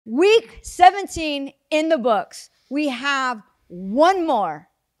Week 17 in the books. We have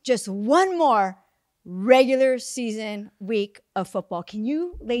just one more regular season week of football. Can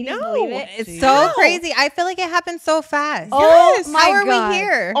you ladies believe it? It's so crazy. I feel like it happened so fast. Oh, yes. my How are God. we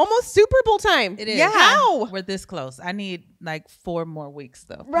here? Almost Super Bowl time. It is. Yeah. How? We're this close. I need like 4 more weeks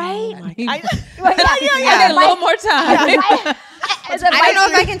though. Right? I need, Well, I need a little more time. I don't know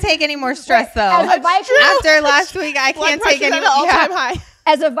if I can take any more stress though. As a Vikings, After last week, I Blood can't take pressure's any at an all-time yeah. high.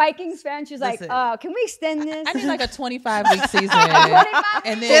 as a Vikings fan, she's like, Listen. can we extend this? I need like a 25-week season. 25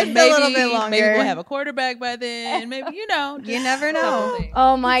 And Just then a maybe, little bit longer. maybe we'll have a quarterback by then. Maybe, You never know.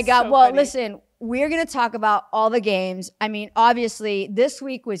 Oh my God. so Well, funny. listen, we're going to talk about all the games. I mean, obviously, this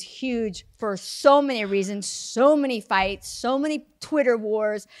week was huge for so many reasons, so many fights, so many Twitter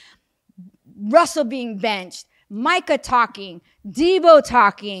wars, Russell being benched, Micah talking, Debo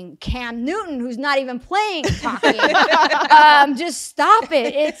talking, Cam Newton, who's not even playing, talking. Just stop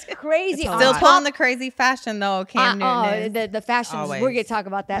it. It's crazy. It's a Still lot. pulling the crazy fashion though, Cam Newton is. The fashions, Always. we're going to talk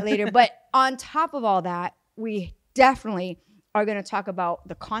about that later. But on top of all that, we definitely are going to talk about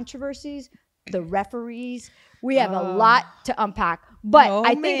the controversies, the referees. We have a lot to unpack. But Oh,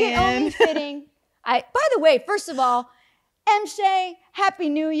 I think it man. only fitting. By the way, first of all, MJ, Happy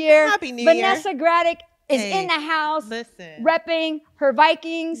New Year. Happy New Year. Vanessa Graddick is Hey, in the house Listen. repping her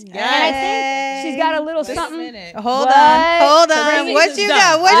Vikings. And I think she's got a little Wait a something. minute. Hold What? on. Vikings What is you done.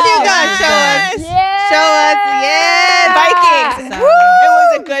 got? What you got? Show us. Yeah. Show us. Yeah. Vikings. So-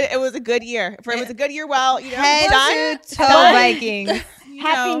 It was a good year. It was a good year. Well, Head done. to toe Vikings. You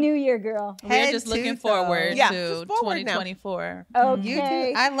Happy know, New Year, girl. We're Head just to looking toe. forward Yeah, to just forward now. 2024. Okay. You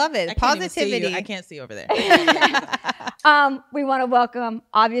do. I love it. I can't even see you. Positivity. I can't see over there. We want to welcome,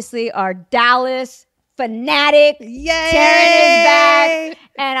 obviously, our Dallas fanatic. Yay. Taryn is back.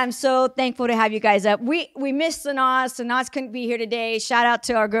 And I'm so thankful to have you guys up. We missed Sanaz. Sanaz couldn't be here today. Shout out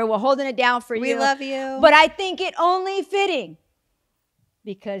to our girl. We're holding it down for you. We love you. But I think it only fitting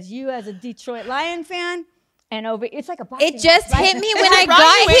because you as a Detroit Lion fan and it's like a boxing It just match, right? hit me when It's I brought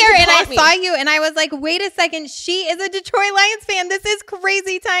got you in here to and I taunt me. saw you and I was like, wait a second, she is a Detroit Lions fan. This is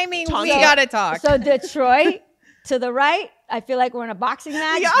crazy timing. Talk We it. gotta talk. So Detroit to the right, I feel like we're in a boxing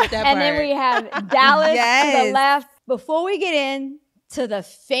match. are. That And then part. we have Dallas to the Yes. left. Before we get in to the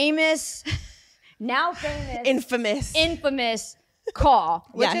famous, now famous, infamous call.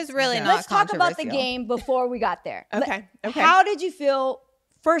 Which Yes. is really Yeah. not Let's talk about the controversial. game before we got there. Okay, okay. How did you feel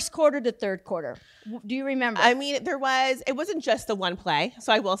first quarter to third quarter? Do you remember? I mean, it wasn't just the one play.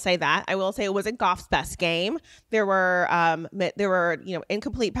 So I will say that. I will say it wasn't Goff's best game. There were,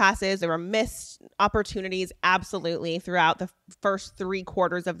 incomplete passes. There were missed opportunities absolutely throughout the first 3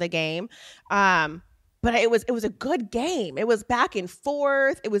 quarters of the game. But it was a good game. It was back and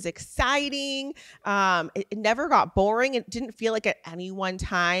forth. It was exciting. It never got boring. It didn't feel like at any one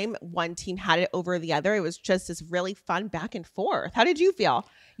time one team had it over the other. It was just this really fun back and forth. How did you feel?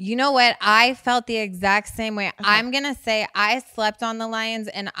 You know what? I felt the exact same way. I'm going to say I slept on the Lions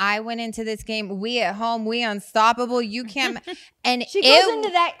and I went into this game. We at home, we unstoppable. You can't. And she goes into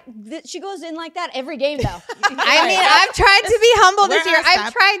that. She goes in like that every game, though. I mean, I've tried to be humble this We're year. I've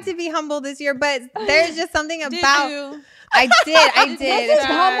unstoppable. tried to be humble this year, but there's just something Did about. you? I did. This is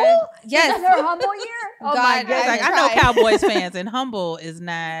humble. Yes. This is her humble year. Oh my God, goodness. Like, I know Cowboys fans, and humble is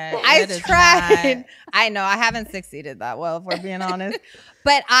not. I've that is tried. not- I know I haven't succeeded that well, if we're being honest.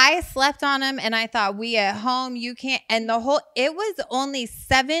 But I slept on him and I thought, we at home, you can't. And it was only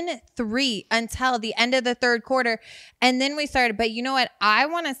 7-3 until the end of the third quarter. And then we started. But you know what? I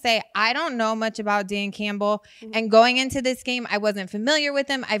want to say, I don't know much about Dan Campbell. And going into this game, I wasn't familiar with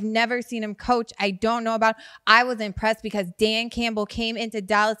him. I've never seen him coach. I don't know about. I was impressed because Dan Campbell came into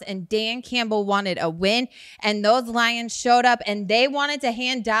Dallas and Dan Campbell wanted a win. And those Lions showed up and they wanted to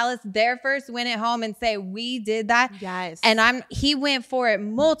hand Dallas their first win at home and say, we did that. Yes. And he went for it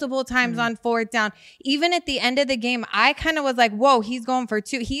multiple times on fourth down. Even at the end of the game, I kind of was like, whoa, he's going for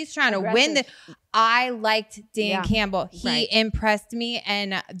 2. He's trying to win this. I liked Dan Campbell. He impressed me.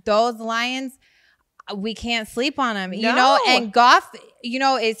 And those Lions, we can't sleep on him. You know, and Goff,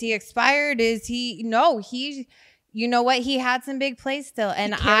 is he expired? Is he? No, you know what? He had some big plays still.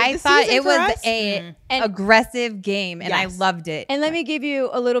 And I the thought season it for was us. a aggressive game. And I loved it. And let me give you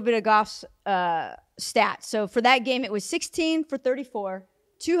a little bit of Goff's stats. So for that game, it was 16 for 34,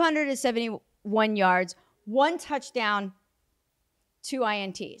 271 yards, 1 touchdown, 2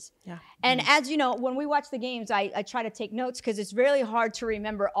 INTs. Yeah. And as you know, when we watch the games, I try to take notes because it's really hard to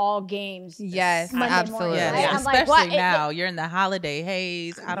remember all games. Yes, Monday absolutely. morning, Yeah, right? yeah. I'm like, Especially what? now, you're in the holiday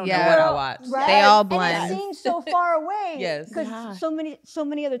haze. I don't know Yeah. what I watch. Right? They all And blend. it seems so far away. Yes. Because so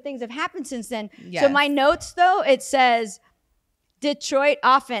many other things have happened since then. So Yes. my notes, though, it says Detroit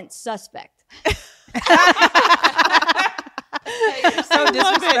offense suspect. So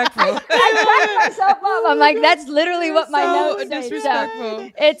disrespectful. I cracked myself up. I'm like, that's literally what my So notes say. disrespectful. So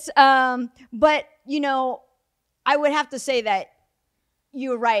it's but you know, I would have to say that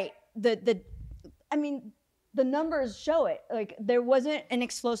you're right. I mean, the numbers show it. Like there wasn't an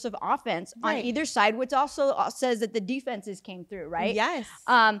explosive offense on either side, which also says that the defenses came through, right? Yes.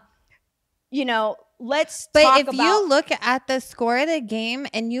 You know, let's But talk if about. you look at the score of the game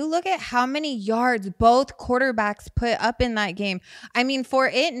and you look at how many yards both quarterbacks put up in that game, I mean, for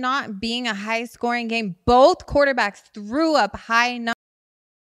it not being a high scoring game, both quarterbacks threw up high numbers.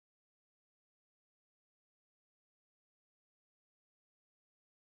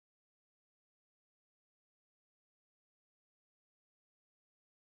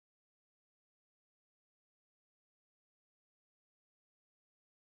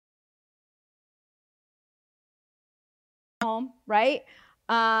 home, right?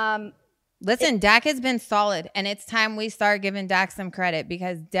 Listen, Dak has been solid, and it's time we start giving Dak some credit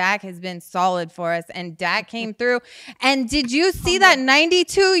because Dak has been solid for us, and Dak came through. And did you see that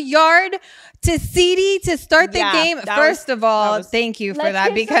 92-yard to CD to start the game? First of all, thank you for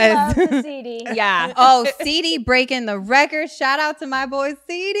that because Yeah. Oh, CD breaking the record. Shout out to my boy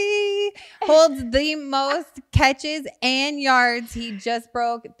CD. Holds the most catches and yards. He just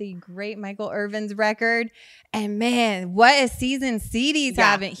broke the great Michael Irvin's record. And man, what a season CD's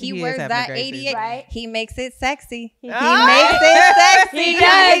having. He wears that 88. Right? He makes it sexy. He makes Oh! it sexy. He You does.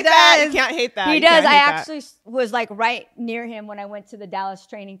 can't hate that. He You does. can't I hate that. actually was like right near him when I went to the Dallas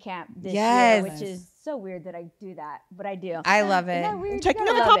training camp this Yes. year, which is so weird that I do that, but I do. I love Isn't it. that weird? You Checking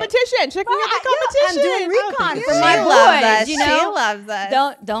gotta out the love it. competition. Checking out the Right, competition. I'm doing recon for She my loves boys, us. you know? She loves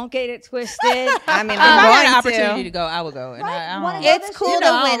us. Don't get it twisted. I mean, If I I'm had an going opportunity to. to go, I would go. And Right, I wanna don't, go It's this cool year? to I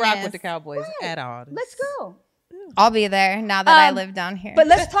don't win rock this. with the Cowboys at all. Let's go. I'll be there now that I live down here. But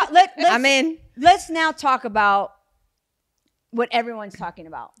let's talk. I'm in. Let's now talk about what everyone's talking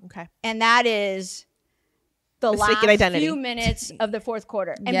about, Okay. and that is the Mistaken last identity. few minutes of the fourth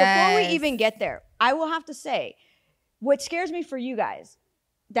quarter. And before Yes. we even get there, I will have to say, what scares me for you guys,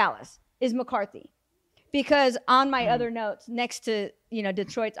 Dallas, is McCarthy, because on my other notes, next to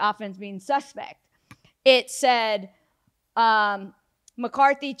Detroit's offense being suspect, it said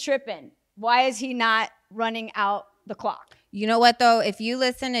McCarthy tripping. Why is he not running out the clock? You know what, though? If you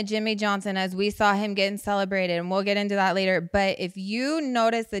listen to Jimmy Johnson, as we saw him getting celebrated, and we'll get into that later, but if you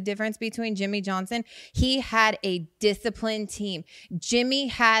notice the difference between Jimmy Johnson, he had a disciplined team. Jimmy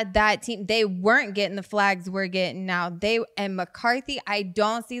had that team. They weren't getting the flags we're getting now. And McCarthy, I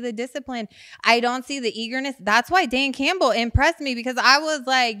don't see the discipline. I don't see the eagerness. That's why Dan Campbell impressed me, because I was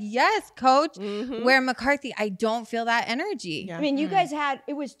like, yes, coach. Mm-hmm. Where McCarthy, I don't feel that energy. Yeah. I mean, you guys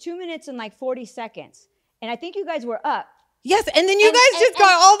it was 2 minutes and like 40 seconds. And I think you guys were up. Yes, and then you And- guys just and-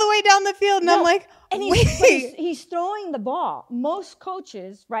 got all the way down the field, and I'm No, like, And wait. he's throwing the ball. Most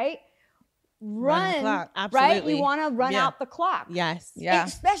coaches, right, Run the run, clock. right? Absolutely. You want to run Yeah. out the clock. Yes. Yeah.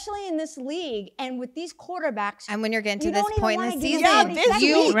 Especially in this league and with these quarterbacks. And when you're getting to You this don't even point in wanna the give season, them Yeah, this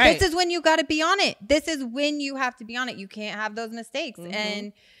week. Right. this is when you got to be on it. This is when you have to be on it. You can't have those mistakes.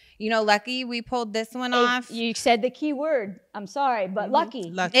 And, lucky we pulled this one off. You said the key word. I'm sorry, but lucky.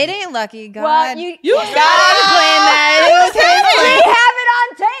 Lucky. It ain't lucky. God. Well, You God said playing that. It was his we plan. have it on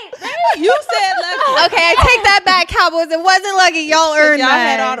tape. You said lucky. Okay, I take that back, Cowboys. It wasn't lucky. Y'all earned Y'all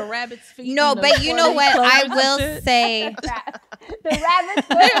that. had all the rabbits' feet. No, and the but you know what? clothes I and will shit. say. The rabbits.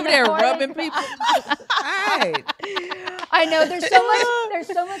 They over there rubbing people. Right. I know there's so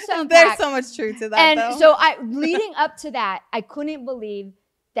much to There's unpack. so much truth to that, And though. so leading up to that, I couldn't believe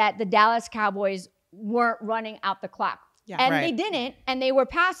that the Dallas Cowboys weren't running out the clock. Yeah. And Right. they didn't, and they were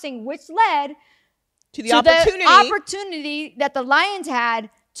passing, which led To the to opportunity. the opportunity that the Lions had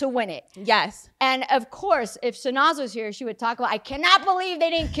to win it. Yes. And of course, if Sanaz was here, she would talk about, I cannot believe they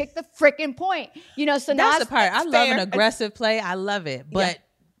didn't kick the freaking point. Sanaz. That's the part. I It's love fair. an aggressive play. I love it. But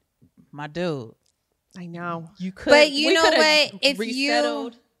my dude, I know. you could. But you we know coulda what? If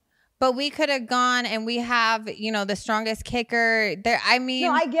resettled. But we could have gone, and we have, the strongest kicker there. I mean,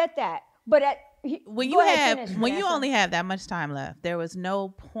 No, I get that. But when go you ahead, have finish, when you Vanessa. only have that much time left, there was no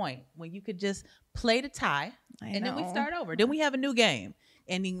point when you could just play the tie and then we know. start over. Then we have a new game,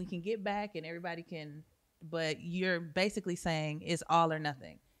 and then we can get back, and everybody can. But you're basically saying it's all or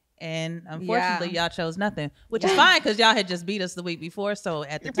nothing. And unfortunately, y'all chose nothing, which is fine because y'all had just beat us the week before. So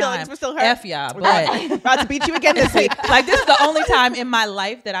at the Your feelings time, were still hurt. F y'all. We're But about to beat you again this week. like this is the only time in my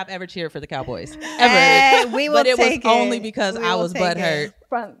life that I've ever cheered for the Cowboys ever. Hey, we will but it was take only it. because We I will was take butthurt it.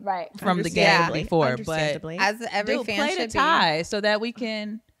 from the game Understandably. before. But Understandably. as every dude, fan play should the tie so that we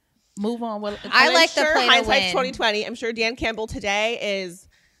can move on. Well, I And like I'm the sure play to hindsight's win. 2020. I'm sure Dan Campbell today is.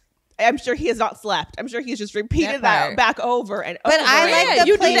 I'm sure he has not slept. I'm sure he's just repeated That that back over and But over. I again. like the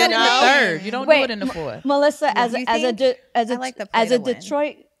you play do that to in the win. third. You don't Wait, do it in the fourth. Melissa, as You a as a think? de- as I a like the play as a to win.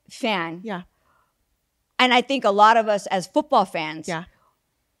 Detroit fan, Yeah. and I think a lot of us as football fans, Yeah.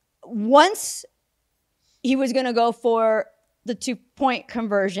 once he was going to go for the 2-point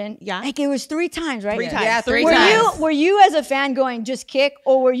conversion, Yeah. like it was 3 times, right? Three times. Yeah, three Were times. you as a fan going just kick,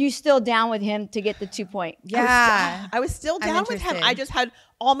 or were you still down with him to get the 2-point? Yeah. I was still I'm down with him. interested. I just had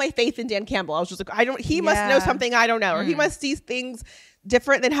all my faith in Dan Campbell. I was just like, he must know Yeah. something I don't know, or he must see things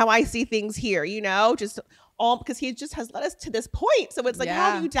different than how I see things here, just all because he just has led us to this point. So it's like, how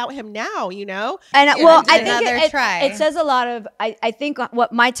Yeah. do you doubt him now, And Yeah, well, it's I think another try. it says a lot of. I think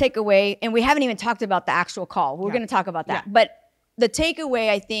what my takeaway, and we haven't even talked about the actual call. We're Yeah. going to talk about that, Yeah. but the takeaway,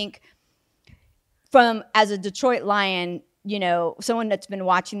 I think, from as a Detroit Lion, someone that's been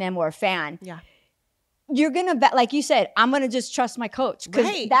watching them or a fan, Yeah. you're gonna bet, like you said, I'm gonna just trust my coach because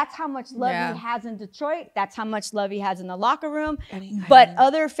Right. that's how much love Yeah. he has in Detroit. That's how much love he has in the locker room. And But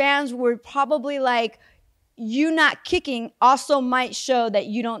other fans were probably like, you not kicking also might show that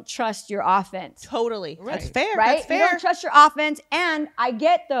you don't trust your offense. Totally. That's Right. fair. Right? That's You fair. don't trust your offense. And I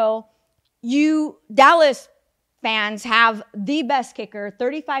get though, Dallas fans have the best kicker,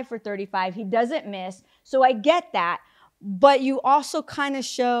 35 for 35. He doesn't miss. So I get that. But you also kind of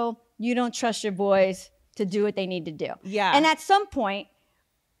show you don't trust your boys to do what they need to do. Yeah. And at some point,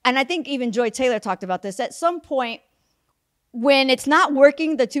 and I think even Joy Taylor talked about this, at some point, when it's not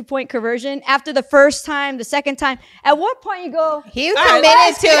working, the 2-point conversion, after the first time, the second time, at what point you go, He All right,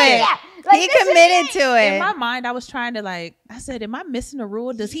 committed to it. yeah, like, He this is committed it. to In it. my mind, I was trying to I said, am I missing a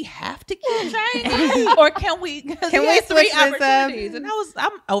rule? Does he have to keep trying? Or can we? Can we had 3 switch this up? opportunities? And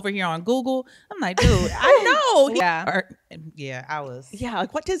I'm over here on Google. I'm like, dude, I know. Yeah. I was. Yeah.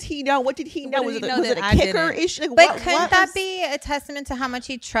 Like, what does he know? What did he know? What Was did it, he know was it that a I kicker didn't? issue? Like, But what couldn't that was- be a testament to how much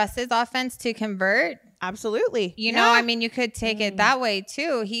he trusts his offense to convert? Absolutely. You know, I mean, you could take it that way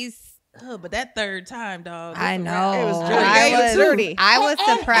too. Oh, but that third time, dog. I know. It was dirty. I It was dirty. I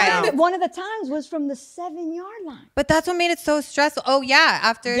was surprised. And one of the times was from the 7-yard line. But that's what made it so stressful. Oh yeah,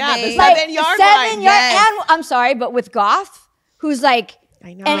 after Yeah, they the 7-yard line. Yes. And I'm sorry, but with Goff, who's like,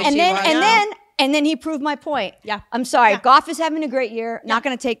 I know. and then he proved my point. Yeah. I'm sorry, Yeah. Goff is having a great year. Not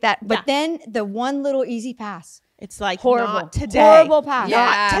going to take that. But Yeah. then the one little easy pass, It's like horrible, not today. horrible pass.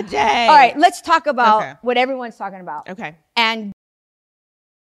 Yeah. Not today. All right, let's talk about Okay. what everyone's talking about. Okay. And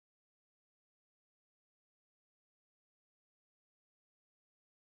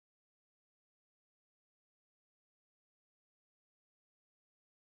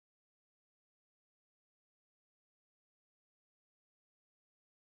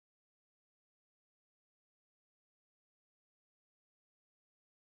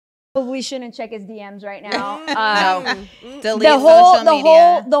we shouldn't check his DMs right now. Delete the whole social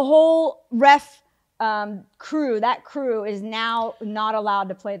media. the whole ref crew is now not allowed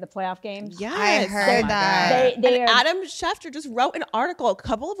to play the playoff games. Yes. I heard my that. They And are Adam Schefter just wrote an article a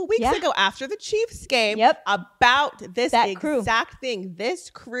couple of weeks Yeah. ago after the Chiefs game Yep. about this That crew. exact thing. This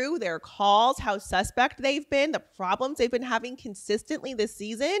crew, their calls, how suspect they've been, the problems they've been having consistently this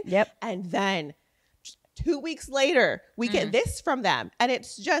season. Yep. And then just 2 weeks later, we get this from them. And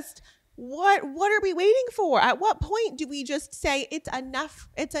it's just, what are we waiting for? At what point do we just say it's enough?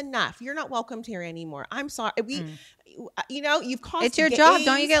 It's enough. You're not welcomed here anymore. I'm sorry. You've cost It's your job.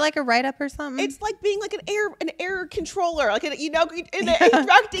 Don't you games. get like a write up or something? It's like being like an air controller, like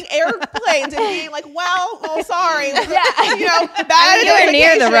instructing airplanes and being like, well, sorry, bad. You were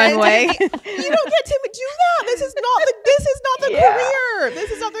near the runway. You don't get to do that. This is not the career.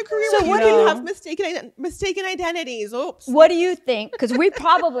 This is not the career. So where what you do you- have mistaken identities. Oops. What do you think? Because we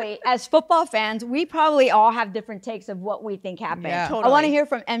probably, as football fans, we probably all have different takes of what we think happened. Yeah. I want Totally. to hear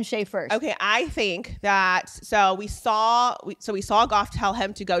from M. Shea first. Okay, I think that we saw Goff tell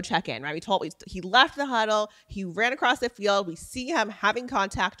him to go check in, right? He left the huddle, he ran across the field. We see him having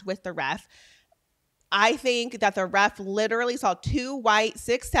contact with the ref. I think that the ref literally saw 2 white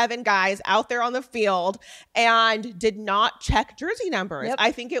 6'7" guys out there on the field and did not check jersey numbers. Yep.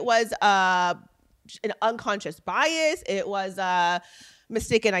 I think it was an unconscious bias. It was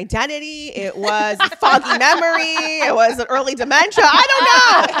mistaken identity. It was foggy memory. It was an early dementia.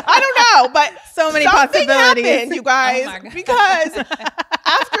 I don't know. But So many something possibilities. happened, you guys, Oh my God. because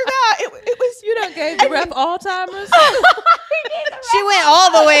after that, it was You done gave the ref Alzheimer's? She went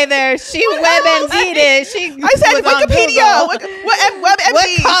all the way there. She WebMD'd it. She I said was on Wikipedia. Google. WebMD.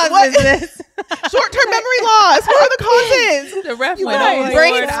 What causes this? Short-term memory loss. What are the causes? The ref You went guys. overboard.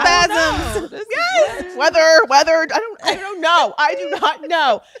 Brain I don't spasms. know. This is Yes. Whether I don't know. I do not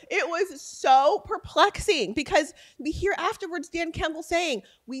know. It was so perplexing because we hear afterwards Dan Campbell saying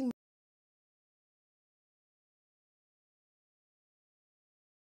we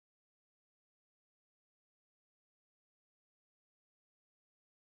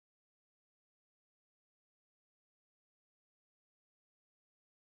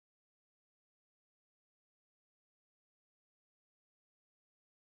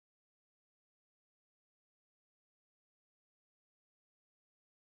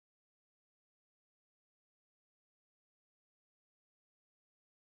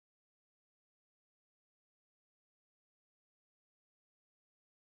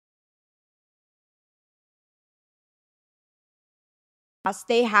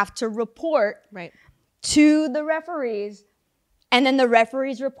They have to report right. to the referees, and then the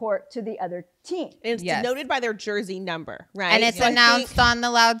referees report to the other team. And it's Yes. denoted by their jersey number, right? And it's So I announced think- on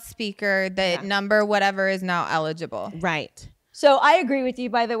the loudspeaker that number whatever is now eligible. right. So I agree with you,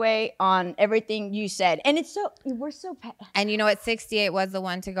 by the way, on everything you said. And it's so, we're so, And you know what? 68 was the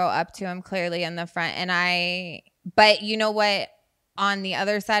one to go up to him clearly in the front. But you know what? On the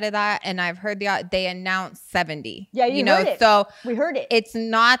other side of that, and I've heard they announced 70. Yeah, you heard it. So we heard it. it's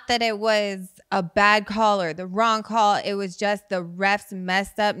not that it was a bad call or the wrong call. It was just the refs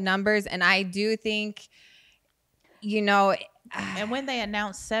messed up numbers. And I do think, And when they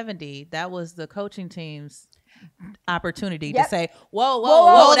announced 70, that was the coaching team's opportunity to Yep. say, whoa,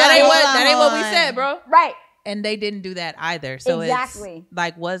 hold that on, ain't hold what we on. said, bro. Right. And they didn't do that either. So Exactly. it's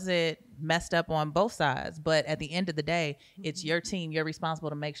like, was it messed up on both sides? But at the end of the day, it's your team. You're responsible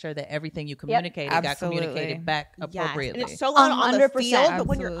to make sure that everything you communicated got Absolutely. communicated back Yes. appropriately. And it's so loud on the 100%. field, but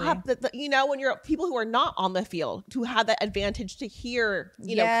when you're Absolutely. up, when you're people who are not on the field to have that advantage to hear,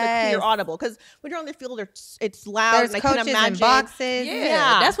 the Yes. clear audible. Because when you're on the field, it's loud. There's and I coaches can in imagine. boxes.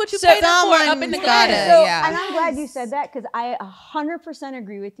 yeah, that's what you So paid them for up in someone's the gotta- game. So, yeah. and I'm glad you said that because I 100%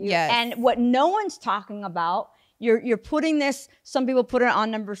 agree with you. Yes. And what no one's talking about, you're putting this, some people put it on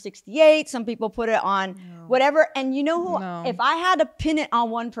number 68, some people put it on whatever. And you know who, No. if I had to pin it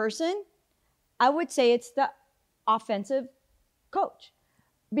on one person, I would say it's the offensive coach.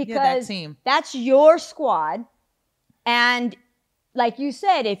 Because team. that's your squad. And like you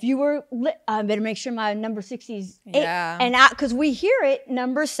said, if you were, I better make sure my number 60 is eight. Yeah. And because we hear it,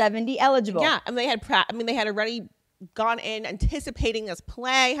 number 70 eligible. Yeah, and they had already gone in anticipating this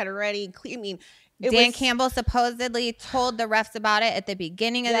play. Had already, Dan Campbell supposedly told the refs about it at the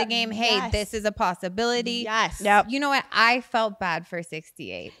beginning of the game. Hey, Yes. this is a possibility. Yes. Yep. You know what? I felt bad for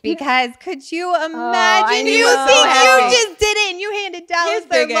 68 because could you I imagine? You know. think Happy. you just did it and you handed Dallas His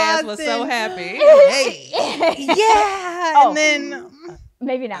their big ass was so Boston. happy. Hey. Yeah. Oh. And then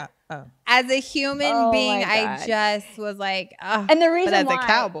Maybe not. Oh. as a human Oh being, my I God. just was like, oh. And the reason but as why, a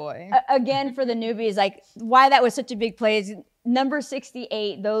cowboy. Again, for the newbies, like why that was such a big play is number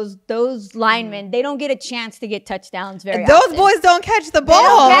 68, those linemen, they don't get a chance to get touchdowns very Those often. boys don't catch the They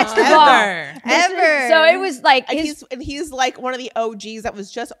ball. don't catch the ball. Ever. So it was like And his, he's like one of the OGs that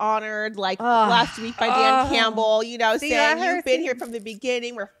was just honored last week by Dan Campbell, See, I saying heard you've been some- here from the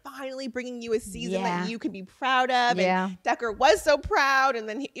beginning. We're finally bringing you a season Yeah. that you can be proud of. Yeah. And Decker was so proud. And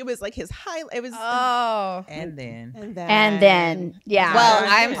then it was like his highlight. It was, Oh. And then and then, yeah. Well,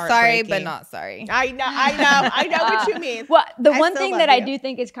 That's I'm sorry, but heartbreaking. not sorry. I know what you mean. Well, the I one still thing love that I you. do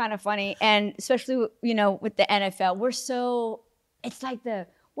think is kind of funny, and especially with the NFL, we're so, it's like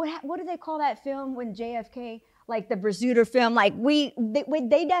what do they call that film when JFK, like the Brazuter film, like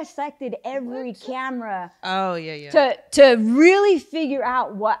they dissected every camera oh yeah. to really figure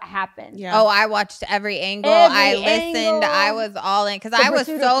out what happened. Yeah. Oh, I watched every angle. Every I listened. angle. I was all in because The I was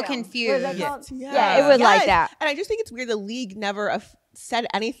Brazuter so film. confused. What is that Yes. called? Yeah, it was like Yes. that. And I just think it's weird the league never said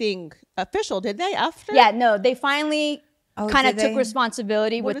anything official, did they, after? Yeah, no, they finally Oh, kind of did took they?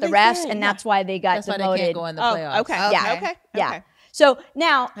 responsibility What with did the they refs, say? and Yeah. that's why they got That's why they demoted. can't go in the Oh, playoffs. okay. Yeah. Okay. Yeah. Okay. So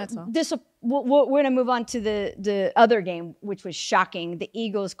now That's all. we're going to move on to the other game, which was shocking, the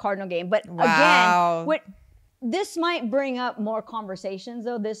Eagles Cardinal game. But Wow. again, this might bring up more conversations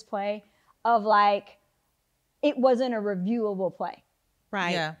though. This play of like it wasn't a reviewable play.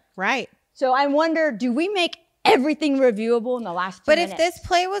 Right. Yeah. Right. So I wonder, do we make everything reviewable in the last 2 But minutes? if this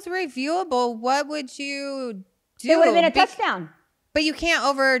play was reviewable, what would you do? it would have been a Be- touchdown. But you can't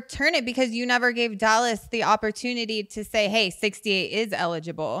overturn it because you never gave Dallas the opportunity to say, "Hey, 68 is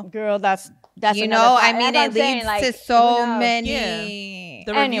eligible." Girl, that's You another know, part. I mean, That's what it I'm saying, leads like, to who so knows? many.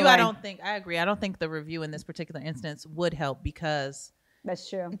 The review, Anyway. I agree. I don't think the review in this particular instance would help because That's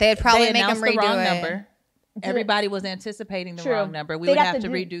true. They'd probably they make them announced the redo wrong it. number. everybody was anticipating the True. wrong number. We They'd would have have to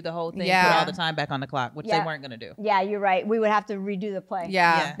to do- redo the whole thing, Yeah. put all the time back on the clock, which they Yeah. weren't going to do. Yeah, you're right. We would have to redo the play.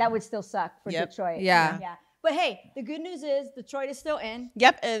 Yeah. That would still suck for Yep. Detroit. Yeah. Yeah. But hey, the good news is Detroit is still in.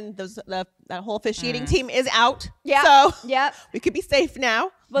 Yep, and that whole officiating team is out. Yeah. So Yep. we could be safe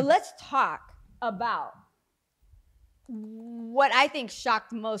now. But let's talk about what I think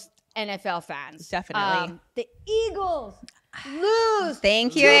shocked most NFL fans. Definitely. The Eagles lose.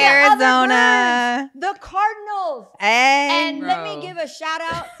 Thank you, to the other Arizona. birds, the Cardinals. Hey. And let me bro. give a shout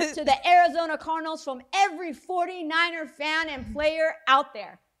out to the Arizona Cardinals from every 49er fan and player out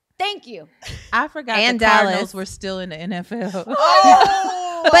there. Thank you. I forgot And the Cardinals Dallas. were still in the NFL.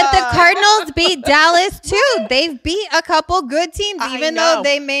 But the Cardinals beat Dallas too. They've beat a couple good teams, I even know. though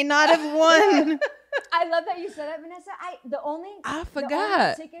they may not have won. I love that you said that, Vanessa. The only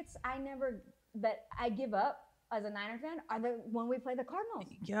forgot. tickets that I give up as a Niner fan are the when we play the Cardinals.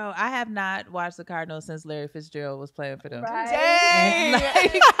 Yo, I have not watched the Cardinals since Larry Fitzgerald was playing for them. Right?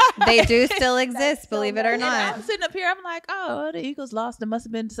 Dang. They do still exist, still believe it or amazing. not. I'm sitting up here, I'm like, oh, the Eagles lost. It must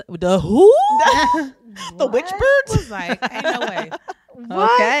have been the who? The What? Witchbirds? was like, ain't no way.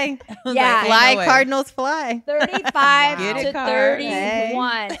 Okay. I was Yeah. ain't Fly, no way. Cardinals, fly. 35 Get it, to Card.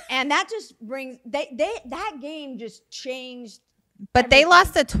 31. And that just brings that game just changed. But they Everything.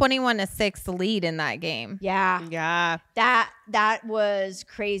 lost a 21-6 lead in that game. Yeah. Yeah. That was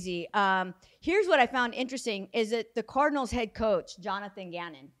crazy. Here's what I found interesting is that the Cardinals head coach, Jonathan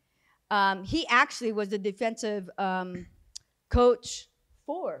Gannon, he actually was the defensive coach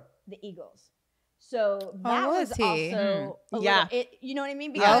for the Eagles. So that was was he? also a Yeah. little, you know what I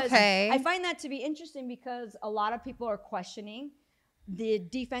mean? Because Okay. I find that to be interesting because a lot of people are questioning the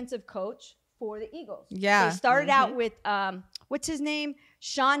defensive coach for the Eagles. Yeah. They started out with what's his name?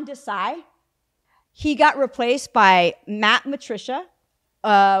 Sean Desai. He got replaced by Matt Patricia,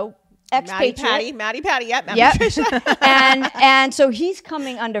 ex-Patriot. Maddie Patty. Yep. Matt Yep. Patricia. and so he's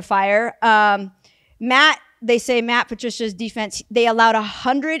coming under fire. They say Matt Patricia's defense, they allowed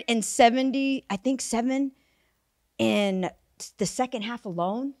 170, I think 7 in the second half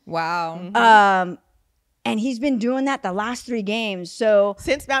alone. Wow. And he's been doing that the last 3 games. So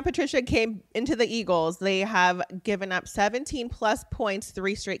Since Matt Patricia came into the Eagles, they have given up 17 plus points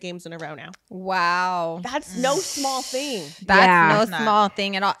 3 straight games in a row now. Wow. That's no small thing. That's Yeah. no It's not. small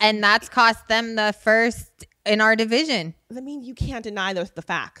thing at all. And that's cost them the first in our division. I mean, you can't deny the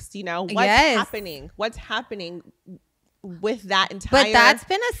facts. You know what's Yes. happening. What's happening with that entire? But that's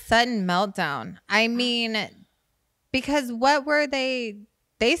been a sudden meltdown. I mean, because what were they?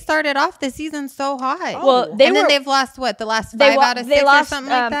 They started off the season so hot. Well, and then they've lost what, the last 5 out of 6 or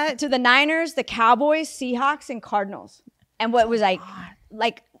something like that? to the Niners, the Cowboys, Seahawks, and Cardinals. And what was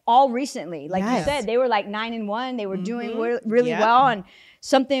like all recently, like Yes. you said, they were like 9-1. They were doing really Yep. well, and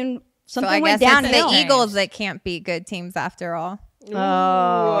something So I went guess it's downhill. the Eagles that can't beat good teams after all.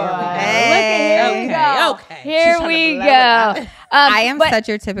 Oh, Hey. look at here we go. Okay. Here She's we trying go. to blow I am but- such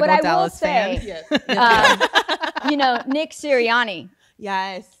your typical but I will Dallas fan. say, Yes. Nick Sirianni.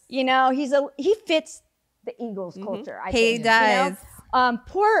 Yes. He fits the Eagles culture. I He think, does.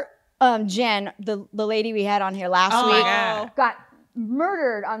 Poor Jen, the lady we had on here last Oh my week, God. got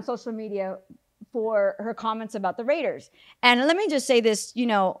murdered on social media for her comments about the Raiders. And let me just say this,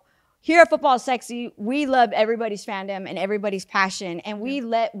 here at Football is Sexy, we love everybody's fandom and everybody's passion, and we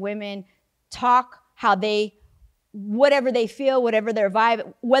let women talk whatever they feel, whatever their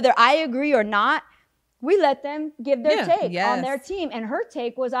vibe, whether I agree or not. We let them give their take yes. on their team. And her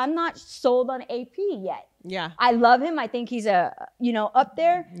take was, I'm not sold on AP yet. Yeah. I love him. I think he's up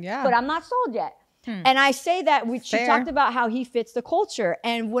there, Yeah. but I'm not sold yet. And I say that she Fair. talked about how he fits the culture.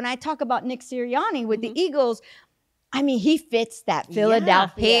 And when I talk about Nick Sirianni with the Eagles, I mean, he fits that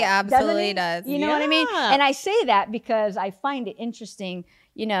Philadelphia. he absolutely doesn't he? does. You know what I mean? Yeah. And I say that because I find it interesting,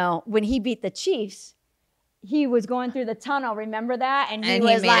 when he beat the Chiefs, he was going through the tunnel. Remember that? And he And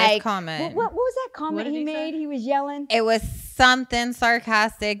he was made his like, comment. What was that comment What did he he say? made? He was yelling. It was something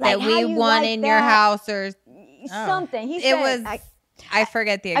sarcastic Like, that how we you won like in your that? house, or Something. He it said, was. I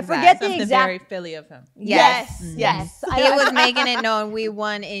forget the I exact. forget the Something exact- very Philly of him. Yes. Yes. He was making it known we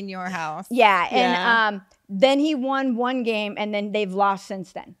won in your house. Yeah, and Yeah. then he won one game, and then they've lost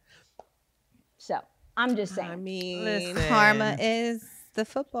since then. So I'm just I saying. mean, Listen. Karma is the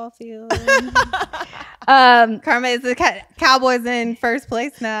football field. Um, Karma is the Cowboys in first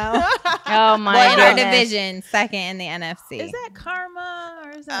place now. oh my Well, in our goodness. division, second in the NFC. Is that karma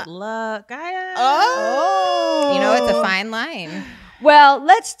or is that luck? Oh. You know, it's a fine line. Well,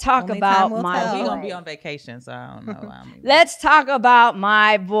 let's talk Only about time will my tell. We're boys. gonna be on vacation, so I don't know. Let's talk about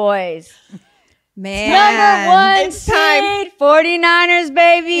my boys. Man. Number one It's time. seed, 49ers,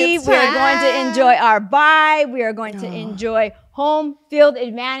 baby. It's We are time. going to enjoy our bye. We are going to enjoy home field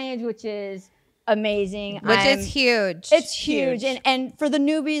advantage, which is amazing. Which is huge. It's huge. Huge. And for the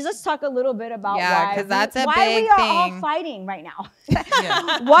newbies, let's talk a little bit about Yeah, 'cause that's a why big we are all thing. fighting right now.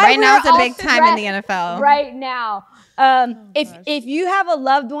 Yeah. Why Right we now are is a all big time in the stressed NFL. right now. If you have a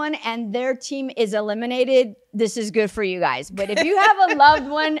loved one and their team is eliminated, this is good for you guys. But if you have a loved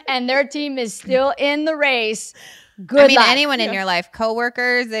one and their team is still in the race, good I mean, luck. anyone in your life,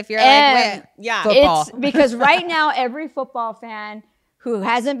 coworkers, if you're And like, wait, Yeah. football. It's because right now every football fan who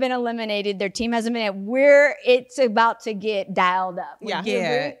hasn't been eliminated, their team hasn't been, it's about to get dialed up. Yeah. Would you Yeah,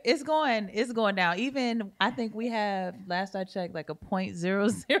 agree? it's going down. Even I think we have, last I checked, like a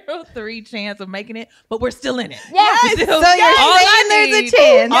 0.003 chance of making it, but we're still in it. Yeah. We're still- So you're all saying I there's a need-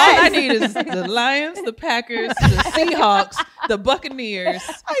 chance. All I Yes. need is the Lions, the Packers, the Seahawks, the Buccaneers.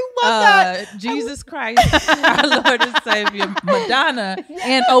 I love that. Jesus Christ, our Lord and Savior, Madonna,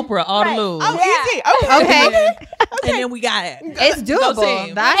 and Oprah all Right. to lose. Oh, Yeah. easy. Okay. Okay. And then we got it. It's Go doable.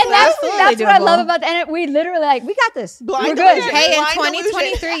 team. That's And that's absolutely what I doable. love about the NFL. We literally we got this. Blind We're good. delusion. Hey, in Blind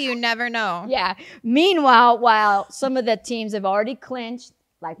 2023, you never know. Yeah. Meanwhile, while some of the teams have already clinched,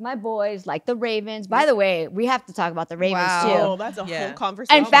 like my boys, like the Ravens. By the way, we have to talk about the Ravens Wow. too. Oh, that's a Yeah. whole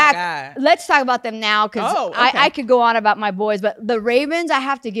conversation. In my fact, God. let's talk about them now because Oh, okay. I could go on about my boys, but the Ravens, I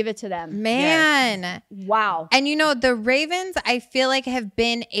have to give it to them. Man. Wow. And you know, the Ravens, I feel like have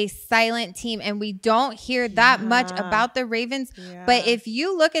been a silent team and we don't hear that much Yeah. about the Ravens. Yeah. But if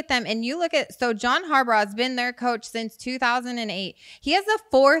you look at them and you look at, so John Harbaugh has been their coach since 2008. He has the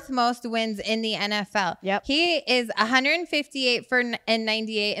fourth most wins in the NFL. Yep. He is 158 and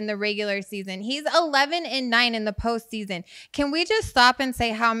 98 in the regular season. He's 11-9 in the postseason. Can we just stop and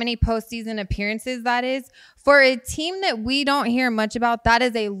say how many postseason appearances that is? For a team that we don't hear much about, that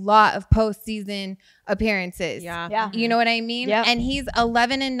is a lot of postseason appearances. Yeah. Yeah. You know what I mean? Yep. And he's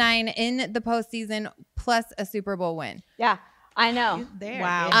 11-9 in the postseason plus a Super Bowl win. Yeah. I know. There.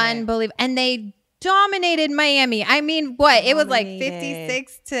 Wow. Yeah. Unbelievable. And they dominated Miami. I mean, what? It was like Dominated.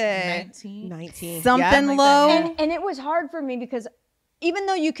 56 to 19. 19. something Yeah. like low. that, And it was hard for me because even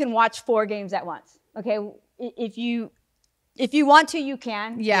though you can watch 4 games at once, okay, if you want to, you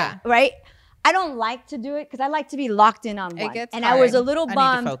can. Yeah. Right? I don't like to do it because I like to be locked in on It one. gets And I was a hard. little I need to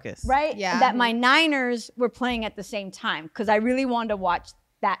bummed, focus. right? Yeah. That my Niners were playing at the same time because I really wanted to watch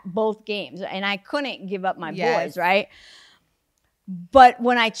both games and I couldn't give up my Yes. boys, right? But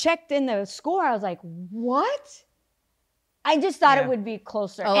when I checked in the score, I was like, what? I just thought Yeah. it would be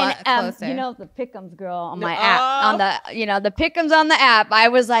closer. A lot closer. You know, the Pick'ems girl on No, my app, on the Pick'ems on the app. I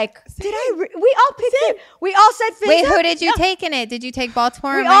was like, we all picked it. We all said Fizz. Wait, who did you take in it? Did you take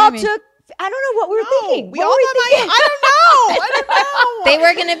Baltimore We or all Miami? took, I don't know what we were thinking. We What all were we thought thinking? I don't know. I don't know. They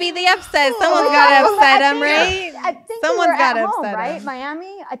were going to be the upset. Someone's Well, got to well, upset I them, think- right? I think Someone's we were gotta at home, upset right? 'em.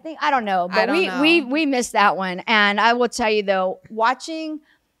 Miami, I don't know, but I don't know. we missed that one. And I will tell you though, watching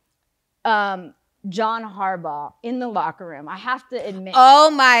John Harbaugh in the locker room, I have to admit. Oh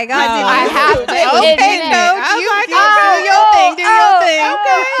my God. I have to Okay, admit it. coach. I was You like, do oh, your thing. Do your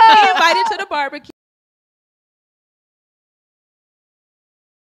thing. He invited to the barbecue.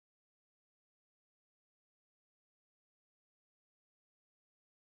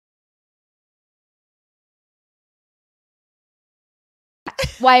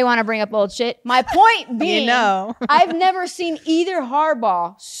 Why you want to bring up old shit? My point being, You know. I've never seen either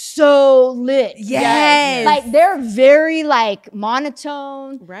Harbaugh so lit. Yes. Like they're very like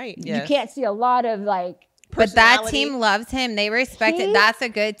monotone. Right. Yeah. You can't see a lot of like. But that Personality. team loves him. They respect He- it. That's a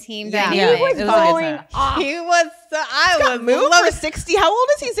good team Yeah. He dynamic. was it was a good going time. off. He was so, I Got was moved loving for 60. How old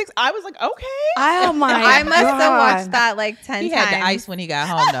is he? 6. I was like, okay. Oh my! I must have God. watched that like 10 He times. had the ice when he got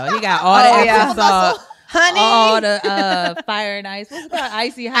home, though. He got all Oh, the yeah. Epsom salt, Honey. all the fire and ice. What's it called?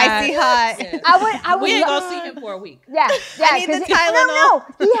 Icy hot. Icy hot. Yeah. I would We ain't love- gonna see him for a week. Yeah, yeah. I need the 'cause he- Tylenol.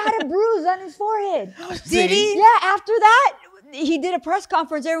 No, he had a bruise on his forehead. Did he? Yeah. After that, he did a press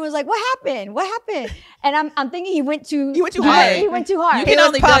conference. Everyone was like, "What happened? What happened?" And I'm thinking he went too. He went too yeah, hard. He went too hard. You He can was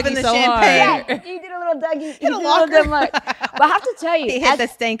only popping Dougie the so champagne. hard. Yeah, he did a little Dougie. He did a a little locker. too much. But I have to tell you, He hit the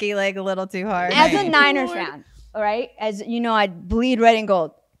stanky leg a little too hard. as a Right. Niners fan, all right, as you know, I bleed red and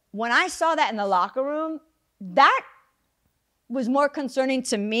gold. When I saw that in the locker room, that was more concerning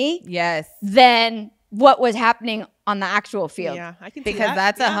to me Yes. than what was happening on the actual field. Yeah, I can see Because that.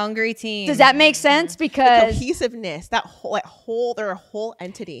 that's a Yeah. hungry team. Does that make sense? The Because cohesiveness, they're a whole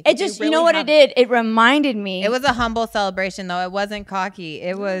entity. it just, you know what it did? It reminded me. It was a humble celebration, though. It wasn't cocky.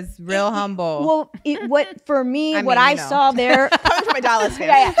 It was real humble. Well, what for me, I what mean, I you know. saw there. Coming from a Dallas fan.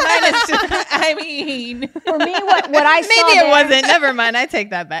 Yeah, I mean, for me, what I saw Maybe it there, wasn't. Never mind. I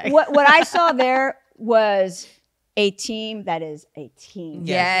take that back. What I saw there was a team that is a team.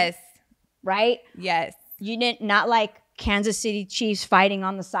 Yes. Right? Yes. You didn't not like Kansas City Chiefs fighting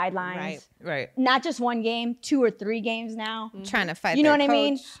on the sidelines. Right. right. Not just one game, 2 or 3 games now. Trying to fight. You know their what I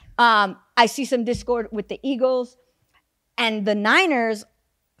mean? coach. I see some discord with the Eagles and the Niners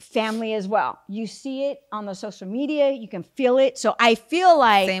family as well. You see it on the social media. You can feel it. So I feel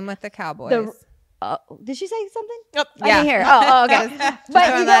like Same with the Cowboys. did she say something? Yep. I didn't hear. Oh, okay. But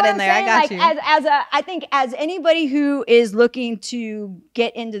throwing you know that what in I'm there. I saying? got Like, you. I think as anybody who is looking to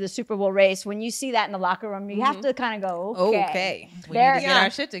get into the Super Bowl race, when you see that in the locker room, you have to kind of go, okay. We There- need to get our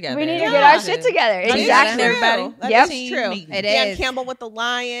shit together. We need to Yeah. get our shit together. That is Exactly. true. Everybody. That Yep. is Team true. meeting. It Dan is. Campbell with the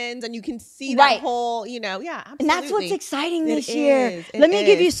Lions, and you can see Right. that whole, yeah, absolutely. And that's what's exciting It this year. is. It Let me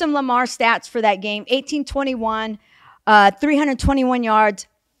give you is. some Lamar stats for that game. 18-21, 321 yards,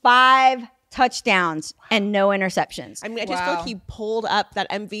 5 touchdowns, and no interceptions. I mean, I just feel Wow. like he pulled up that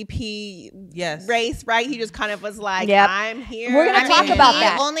MVP Yes. race, right? He just kind of was like, Yep. I'm here. We're gonna I'm talk in. about he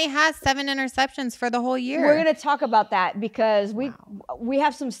that. only has 7 interceptions for the whole year. We're going to talk about that because we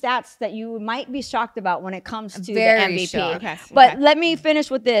have some stats that you might be shocked about when it comes to Very the MVP. shocked. Okay. But let me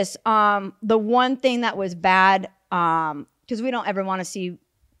finish with this. The one thing that was bad, because we don't ever want to see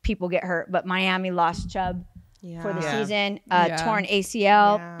people get hurt, but Miami lost Chubb for the Yeah. season, Yeah. torn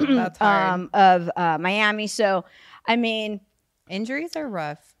ACL That's hard. of Miami. So, I mean, Injuries are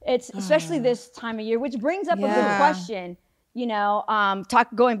rough. it's especially this time of year, which brings up a good Yeah. question.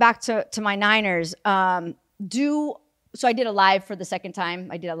 Going back to my Niners. So I did a live for the second time.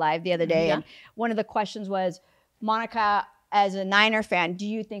 I did a live the other day, and one of the questions was, Monica, as a Niner fan, do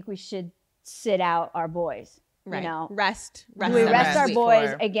you think we should sit out our boys? Right. You know, Rest. do we them rest this our week.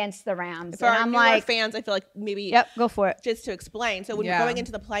 boys against the Rams? For And our I'm newer like, fans, I feel like maybe yep, go for it. just to explain. So when Yeah. you're going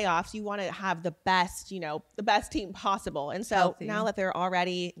into the playoffs, you want to have the best, the best team possible. And so Healthy. now that they're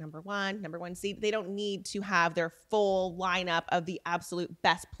already number one seed, they don't need to have their full lineup of the absolute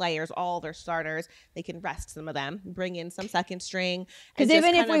best players, all their starters. They can rest some of them, bring in some second string. Because and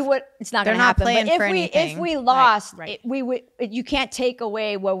even just if kind we of- would, it's not They're going to not happen. playing But for if anything. we lost, right. you can't take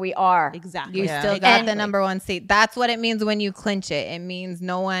away where we are. Exactly. You Yeah. still got And- the number 1 seat. That's what it means when you clinch it. It means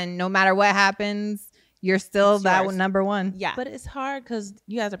no matter what happens, you're still It's that yours. number 1. Yeah. But it's hard because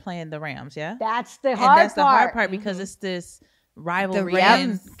you guys are playing the Rams, yeah? That's the And hard that's the hard part. part because it's this rivalry The in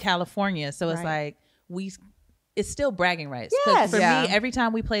Rams. California. So it's Right. like it's still bragging rights. 'Cause Yes. For Yeah. me, every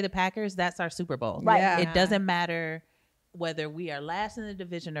time we play the Packers, that's our Super Bowl. Right. Yeah. It doesn't matter whether we are last in the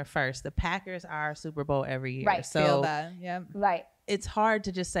division or first. The Packers are our Super Bowl every year. Right. Feel So that. Yep. Right. it's hard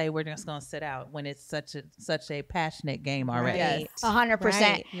to just say we're just going to sit out when it's such a passionate game already. Yes. 100%.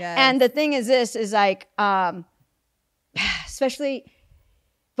 Right. Yes. And the thing is, this is like, especially,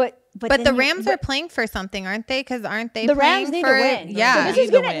 but But then the you- Rams but are playing for something, aren't they? Because aren't they the playing Rams need for, to win. Yeah. So this is Need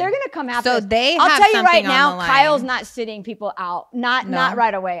to gonna, win. they're gonna come after So us. they I'll have tell you right something on now, the line. Kyle's not sitting people out. Not No.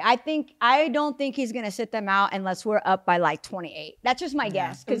 right away. I don't think he's gonna sit them out unless we're up by like 28. That's just my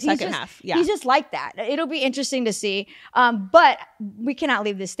guess. Because In the he's second just half, yeah. he's just like that. It'll be interesting to see. But we cannot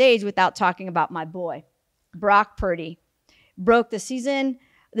leave the stage without talking about my boy, Brock Purdy. Broke the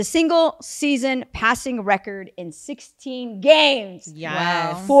single season passing record in 16 games.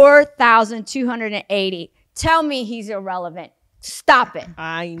 Yes. Wow. 4,280. Tell me he's irrelevant. Stop it.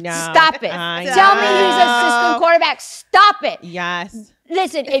 I know. Stop it. I Tell me he's a know. system quarterback. Stop it. Yes.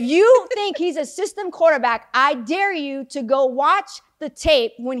 Listen, if you think he's a system quarterback, I dare you to go watch the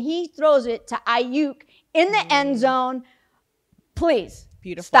tape when he throws it to Ayuk in the end zone. Please.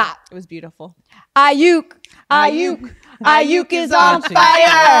 Beautiful. Stop. It was beautiful. Ayuk is on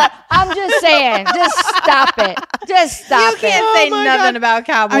fire. I'm just saying, just stop it. Just stop You can't it. say Oh my nothing God. about I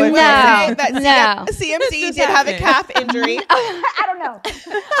Cowboys. will No, say that no. CMC This did have a happened. calf injury. I don't know.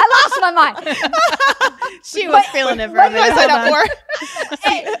 I lost my mind. She was feeling it for a What did I minute. sign Hold up on.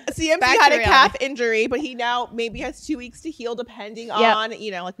 for? CMC Back had to a reality. calf injury, but he now maybe has 2 weeks to heal, depending on,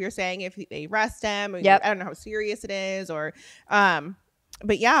 like we were saying, if they rest him. Or, Yep. I don't know how serious it is, or,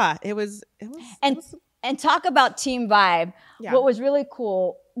 but yeah, it was. And talk about team vibe. Yeah. What was really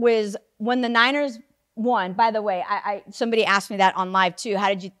cool was when the Niners won. By the way, I somebody asked me that on live too.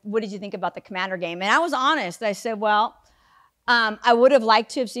 What did you think about the Commander game? And I was honest. I said, well, I would have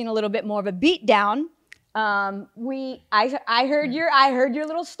liked to have seen a little bit more of a beat down. I heard your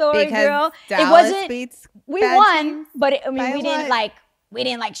little story, Because girl. Dallas It wasn't. beats We bad won, teams but we by didn't what? we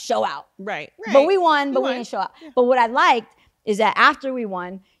didn't like show out. Right. But we won, but we won. didn't show out. But what I liked is that after we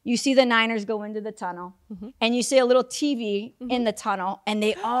won, you see the Niners go into the tunnel, and you see a little TV in the tunnel, and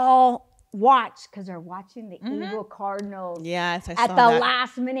they all watch because they're watching the Eagle Cardinals Yes, I saw at the that.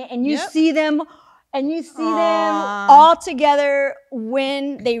 last minute, and you Yep. see them. And you see them all together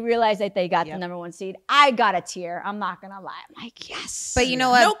when they realize that they got the number 1 seed. I got a tear. I'm not gonna lie. I'm like, yes. But you know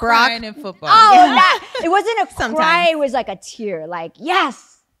what, No Brock? crying in football. Oh, it wasn't a Sometimes. cry. It was like a tear. Like,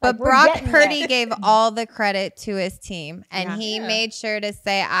 yes. But Like, we're Brock getting Purdy there. gave all the credit to his team, and he Yeah. made sure to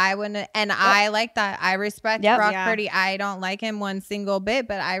say, "I wouldn't." And I like that. I respect Yep. Brock Yeah. Purdy. I don't like him one single bit,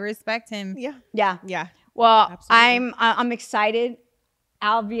 but I respect him. Yeah. Yeah. Yeah. Well, Absolutely. I'm excited.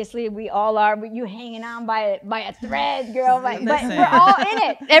 Obviously, we all are. But you hanging on by a thread, girl. But Listen. we're all in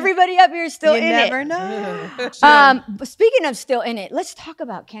it. Everybody up here is still You in never it. know, But speaking of still in it, let's talk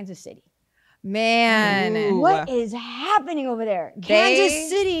about Kansas City. man. Ooh. What is happening over there? They- Kansas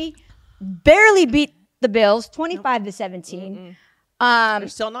City barely beat the Bills, 25-17. They're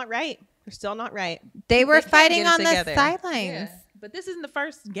still not right. They're still not right. They were They can't fighting get it on the together. sidelines, Yeah. But this isn't the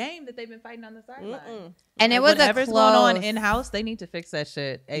first game that they've been fighting on the sideline. and it was a Whatever's close. going on in house, they need to fix that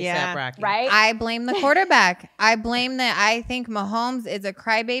shit ASAP. Yeah. Rocky. Right? I blame the quarterback. I blame that. I think Mahomes is a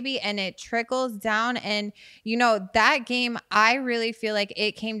crybaby and it trickles down. And, you know, that game, I really feel like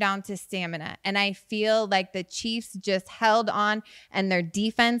it came down to stamina. And I feel like the Chiefs just held on and their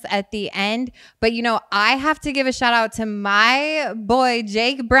defense at the end. But, you know, I have to give a shout out to my boy,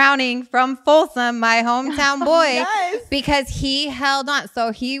 Jake Browning from Folsom, my hometown boy, Yes. because he held on.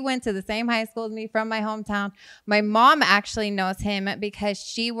 So he went to the same high school as me from my hometown. My mom actually knows him because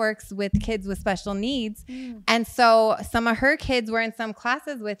she works with kids with special needs. And so some of her kids were in some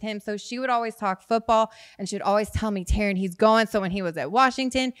classes with him. So she would always talk football and she would always tell me, Taryn, he's going. So when he was at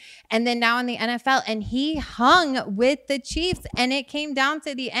Washington and then now in the NFL, and he hung with the Chiefs and it came down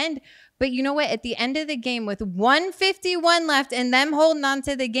to the end. But you know what? At the end of the game, with 1:51 left and them holding on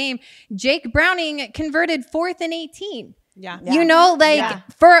to the game, Jake Browning converted 4th and 18. Yeah. You know, like Yeah.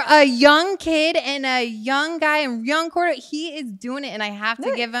 for a young kid and a young guy and young quarter, he is doing it. And I have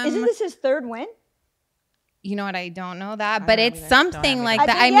to give him, Isn't this his third win? you know what? I don't know that, but it's either. something Don't like have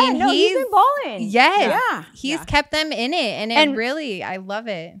that. I think- mean, no, he's been balling. yes, Yeah. he's Yeah. kept them in it. And And- really, I love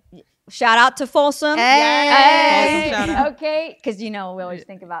it. Shout out to Folsom. Hey. Folsom, shout out. Okay, because you know we always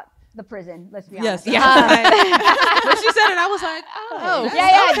think about the prison. Let's be Yes. honest. Yeah. When she said it, I was like, oh.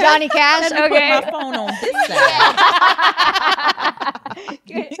 Yeah, Johnny Cash. Let me put Okay, my phone on this side.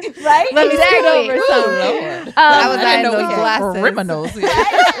 right? Let me scoot over Oh, some. Lord. I was I eyeing didn't know those we had glasses. criminals.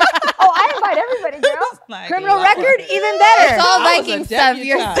 Oh, I invite everybody, girl. Like, Criminal Lord. record, even better. It's all I was a Viking stuff. deputy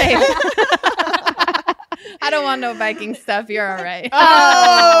You're child. safe. I don't want no Viking stuff. You're all right.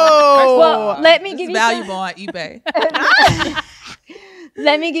 Oh. Well, let me It's give you valuable on eBay.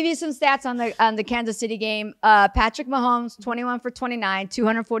 Let me give you some stats on the Kansas City game. Patrick Mahomes, 21 for 29,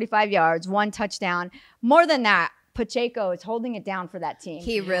 245 yards, 1 touchdown. More than that, Pacheco is holding it down for that team.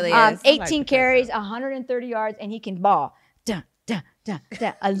 He really is. I like 18 Pacheco. carries, 130 yards, and he can ball. Dun, dun, dun,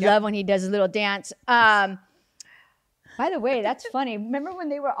 dun. I love when he does his little dance. By the way, that's funny. Remember when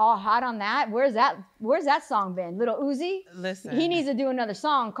they were all hot on that? Where's that song been? Little Uzi? Listen. He needs to do another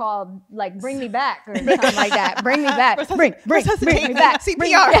song called like "Bring Me Back" or something like that. Bring me back. Bring me back. Bring me CPR. back.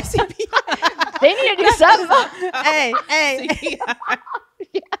 CPR. They need to do something. Hey.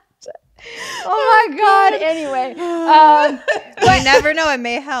 Oh my God. Anyway, You never know. It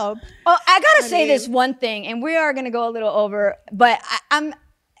may help. well, I gotta say this one thing, and we are gonna go a little over, but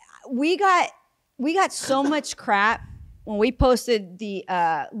we got so much crap when we posted the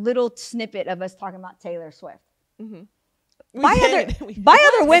little snippet of us talking about Taylor Swift. By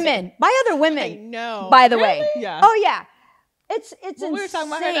other women. I know. By the way. Yeah. Oh yeah. It's Well, insane. we were talking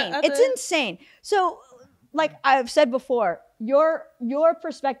about her the It's other- insane. So, like I've said before, your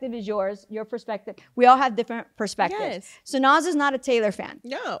perspective is yours. Your perspective. We all have different perspectives. Yes. So Nas is not a Taylor fan.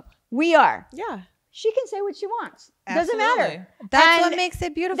 No. We are. Yeah. She can say what she wants. Doesn't matter. Absolutely. That's And what makes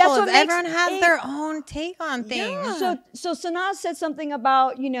it beautiful. that's what is makes everyone has it- their own take on things. Yeah. So Sanaz said something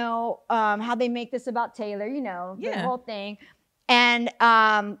about, how they make this about Taylor, the Yeah. whole thing. And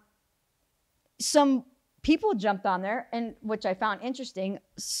some people jumped on there, and which I found interesting,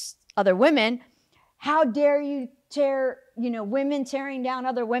 other women, how dare you tear, women tearing down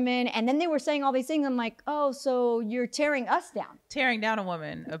other women. And then they were saying all these things. I'm like, oh, so you're tearing us down. Tearing down a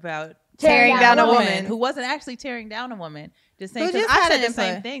woman about Tearing down a woman. who wasn't actually tearing down a woman, Just saying, Who because just I had said an the same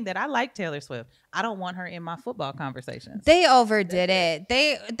input? thing that I like Taylor Swift. I don't want her in my football conversations. They overdid it.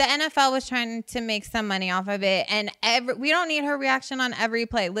 The NFL was trying to make some money off of it, and we don't need her reaction on every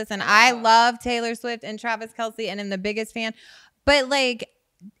play. Listen, I love Taylor Swift and Travis Kelce, and I'm the biggest fan, but like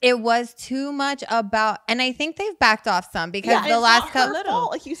it was too much about, and I think they've backed off some because the last couple,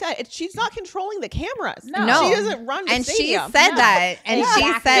 like you said, she's not controlling the cameras. No. She doesn't run the and stadium. she said that, and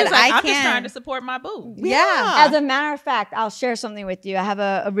she said, Like, "I I'm just trying can't." to support my boo. Yeah. As a matter of fact, I'll share something with you. I have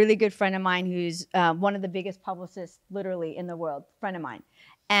a really good friend of mine who's one of the biggest publicists literally in the world, friend of mine.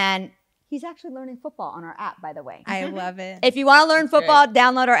 And he's actually learning football on our app, by the way. I love it. If you want to learn football,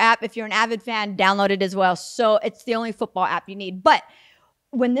 download our app. If you're an avid fan, download it as well. So it's the only football app you need. But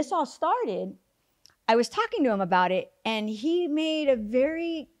when this all started, I was talking to him about it, and he made a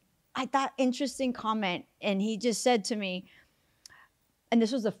very, I thought, interesting comment. And he just said to me, and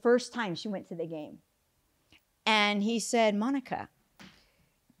this was the first time she went to the game. And he said, Monica,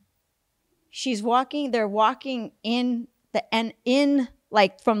 they're walking in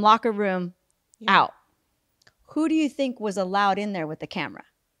like from locker room out. Who do you think was allowed in there with the camera?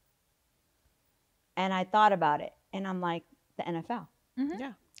 And I thought about it, and I'm like, the NFL. Mm-hmm.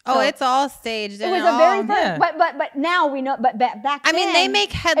 Yeah. Oh, So, it's all staged. It was a very first, but now we know. But back then, I mean, they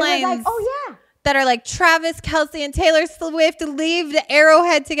make headlines It was like, oh yeah, that are like Travis Kelce and Taylor Swift leave the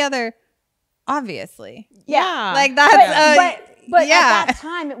Arrowhead together. Obviously, Yeah. like that's but yeah. at that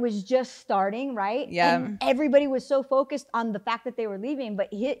time it was just starting, right? Yeah. And everybody was so focused on the fact that they were leaving, but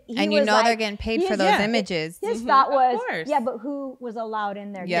he and was like, they're getting paid for those images. His thought was, course. yeah, but who was allowed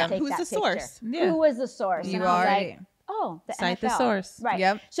in there to take Who's that the picture? source? Yeah. Who was the source? You and I was are like, oh, the Cite NFL. the source. Right.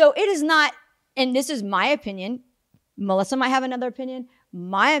 Yep. So it is not, and this is my opinion. Melissa might have another opinion.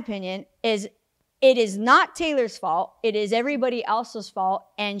 My opinion is it is not Taylor's fault. It is everybody else's fault.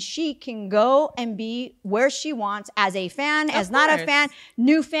 And she can go and be where she wants as a fan, as not a course. fan,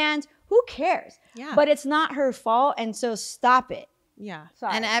 new fans. Who cares? Yeah. But it's not her fault. And so stop it. Yeah.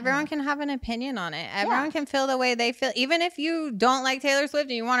 Sorry. And everyone can have an opinion on it. Everyone can feel the way they feel. Even if you don't like Taylor Swift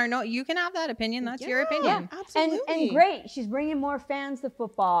and you want to know, you can have that opinion. That's your opinion. Absolutely. And great. She's bringing more fans to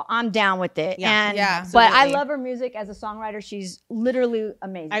football. I'm down with it. Yeah. And, Yeah, but I absolutely. love her music as a songwriter. She's literally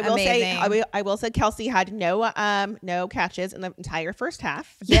amazing. I will Amazing. say, I will say, Kelce had no catches in the entire first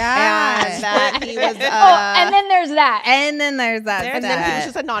half. Yeah. and that he was. and then there's that. And then there's that. and then he was stat.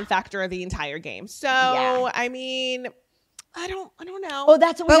 just a non-factor of the entire game. So Yeah. I mean, I don't know. Oh,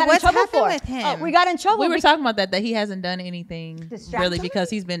 that's what we But got in what's trouble happened for. with him? Oh, we got in trouble. We were because- talking about that he hasn't done anything Distracted? really because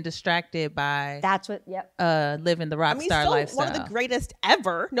he's been distracted by That's what. Yep. I living the rock mean, star still lifestyle. one of the greatest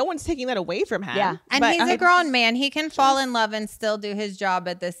ever. No one's taking that away from him. Yeah. And But he's a grown man. He can fall in love and still do his job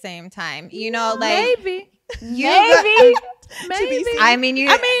at the same time. You know, like Maybe. Maybe. Maybe. I mean,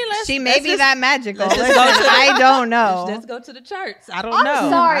 let's- she may let's be just- that magical. let's just Listen, go to the- I don't know. Let's go to the charts. I don't I'm know.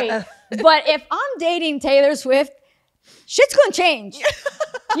 sorry, but if I'm dating Taylor Swift, shit's gonna change.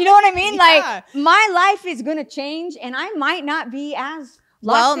 You know what I mean? Yeah. Like my life is gonna change, and I might not be as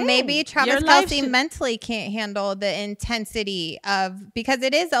Well, locked in. maybe Travis Your life Kelce should- mentally can't handle the intensity of, because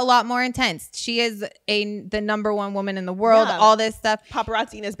it is a lot more intense. She is the number one woman in the world. Yeah. All this stuff.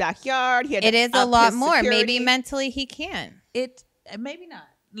 Paparazzi in his backyard. He had It to is a up lot his more. security. Maybe mentally he can. It maybe not.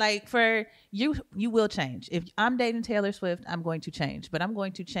 Like for you will change. If I'm dating Taylor Swift, I'm going to change. But I'm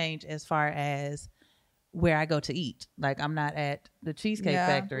going to change as far as where I go to eat. Like I'm not at the Cheesecake Yeah.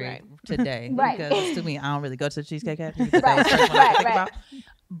 Factory Right. Right. today because to me, I don't really go to the Cheesecake Factory. Because Right. that was the first one I Right, think right. about.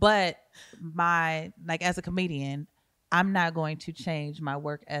 But as a comedian, I'm not going to change my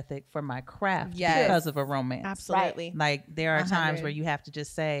work ethic for my craft Yes. because of a romance. Absolutely. Like there are 100. times where you have to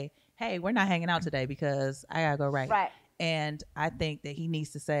just say, "Hey, we're not hanging out today because I gotta go right." Right. And I think that he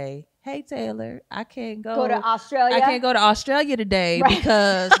needs to say, "Hey Taylor, I can't Go to Australia. I can't go to Australia today Right.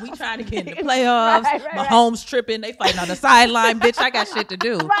 because we trying to get in the playoffs. Right, My home's tripping. They fighting on the sideline, bitch. I got shit to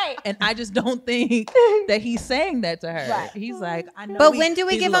do." Right. And I just don't think that he's saying that to her. Right. He's like, "I know." But when do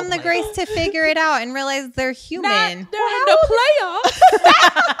we these give little them the players- grace to figure it out and realize they're Not, human? they're in the playoffs.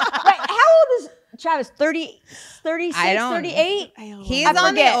 Right. How old is Travis? 30, 36, I don't- 38? He's I on the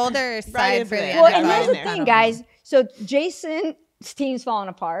forget. older side for the there. Well, NFL. and here's the there. thing, guys. So Jason's team's falling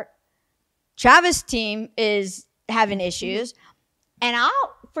apart. Travis' team is having issues. And I'll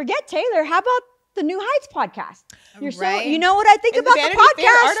forget Taylor. How about the New Heights podcast? Right. You know what I think In the about the Vanity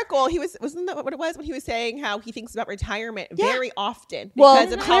Fair podcast? article, wasn't that what it was when he was saying how he thinks about retirement very often Well,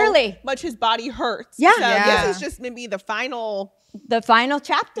 because of clearly. how much his body hurts. Yeah. So Yeah. this is just maybe the final the final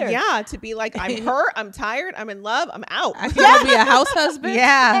chapter. Yeah, to be like, I'm hurt, I'm tired, I'm in love, I'm out. I can go be a house husband.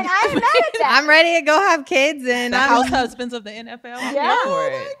 Yeah. And I'm mad at that. I'm ready to go have kids and The I'm house husbands of the NFL. Yeah. Go for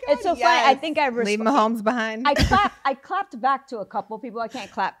it. It's so funny. I think I leave Mahomes behind. I clapped back to a couple people. I can't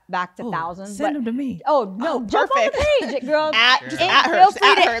clap back to thousands. Send but, them to me. oh no, jump on the page, girls. Just at her. Just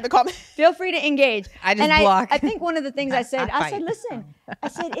at her in the comments. Feel free to engage. I just and block. I think one of the things I said, I I said, listen, I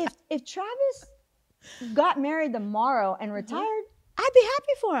said, if Travis got married tomorrow and retired, I'd be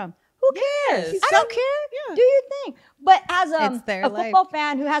happy for him. Who cares? Yes. I don't care. Yeah. Do your thing. But as It's their a life. football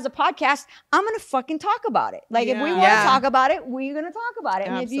fan who has a podcast, I'm gonna fucking talk about it. Like if we want to Yeah. talk about it, we're gonna talk about it.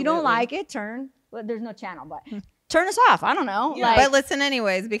 And if you don't Absolutely. like it, well, there's no channel, but turn us off. I don't know. Yeah. Like, but listen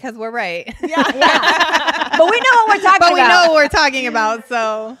anyways, because we're right. yeah. But we know what we're talking But we know about. what we're talking about,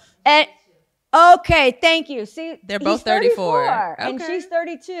 so And okay, thank you. See, They're both he's 34. and Okay. she's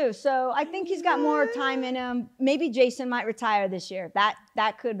 32. So I think he's got more time in him. Maybe Jason might retire this year. That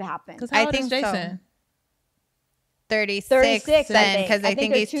could happen. Because how I old is think so. Jason? 36, 36, then because I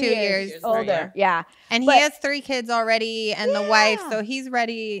think they're he's 2 years older. Yeah. And But- he has 3 kids already and the wife, Yeah. so he's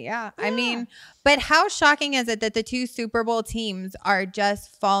ready. Yeah. I Yeah. mean, but how shocking is it that the 2 Super Bowl teams are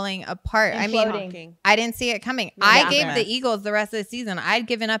just falling apart? I mean, Imploding. I didn't see it coming. Yeah. I gave Yeah. the Eagles the rest of the season. I'd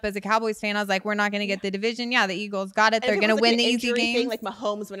given up as a Cowboys fan. I was like, we're not going to get the division. Yeah, the Eagles got it. And They're if it going to was, win like, the an easy injury games. thing, like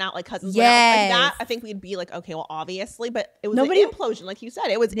Mahomes went out, like Cousins went out, like Yes. that. I think we'd be like, okay, well, obviously, but it was Nobody- an implosion, like you said.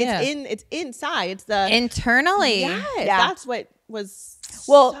 It was. Yeah. It's inside. It's the Internally. Yes, Yeah. that's what was.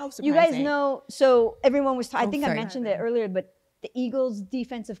 Well, so you guys surprising. know. So everyone was. I think I sorry. mentioned it earlier, but the Eagles'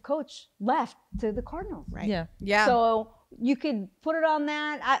 defensive coach left to the Cardinals. Right. Yeah. Yeah. So you could put it on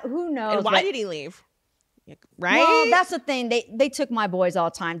that. Who knows? And why but- did he leave? Right. Well, that's the thing. They took my boys all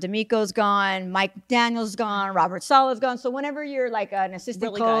the time. D'Amico's gone, Mike Daniel's gone, Robert Sala's gone. So whenever you're like an assistant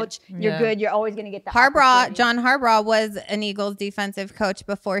Really good. coach, you're Yeah. good. You're always going to get the Harbaugh, opportunity. John Harbaugh was an Eagles defensive coach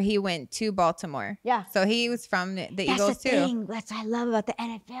before he went to Baltimore. Yeah. So he was from the That's Eagles the too. thing. That's what I love about the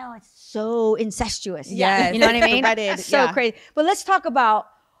NFL. It's so incestuous. Yes. You know what I mean? Threaded, So yeah. crazy. But let's talk about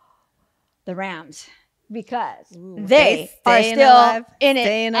the Rams because they They are staying still alive, in it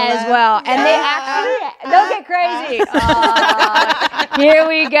staying as alive. well. And they actually, don't get crazy. Here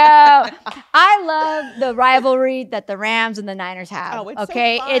we go. I love the rivalry that the Rams and the Niners have. Oh, it's so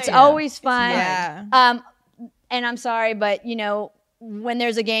okay. fun. It's Yeah. always fun. Yeah. And I'm sorry, but you know, when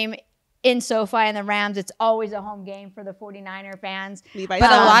there's a game in SoFi and the Rams, it's always a home game for the 49er fans. Levi's But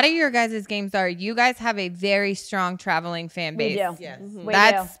a son. lot of your guys' games are, you guys have a very strong traveling fan We base. do. Yes. We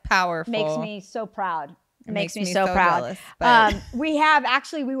That's do. powerful. Makes me so proud. It Makes me so proud. jealous, but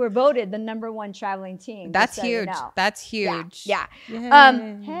We were voted the #1 traveling team. that's just so you huge. know. That's Yeah, huge. yeah.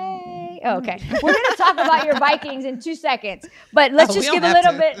 Yay. Hey. Okay. We're going to talk about your Vikings in 2 seconds, but let's Oh, just we give a don't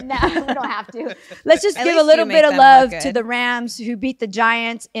little have bit. No, we don't have to. Let's just At give a least little you bit make of them love look to good. the Rams who beat the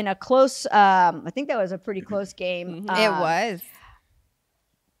Giants in a close, I think that was a pretty close game. It was.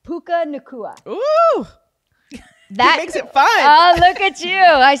 Puka Nakua. Ooh, That makes it fun. Oh, look at you.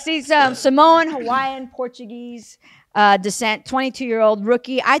 I see some Samoan, Hawaiian, Portuguese descent, 22-year-old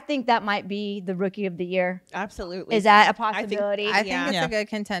rookie. I think that might be the rookie of the year. Absolutely. Is that a think- possibility? I think Yeah. it's Yeah. a good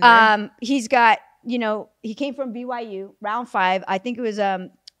contender. He's got, he came from BYU, round 5. I think it was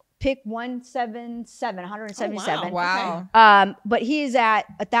pick 177. Oh, wow. But he is at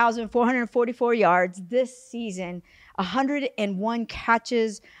 1,444 yards this season, 101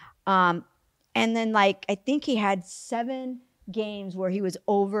 catches. And then, I think he had 7 games where he was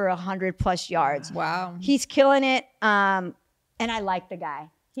over 100 plus yards. Wow. He's killing it. And I like the guy.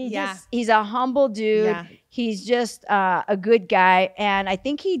 Yeah. He's a humble dude. Yeah. He's just a good guy. And I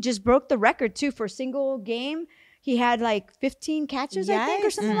think he just broke the record too for a single game. He had 15 catches, I think, or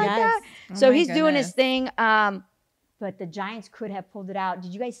Yes. something like Yes. that. Oh So my he's doing his goodness. thing. But the Giants could have pulled it out.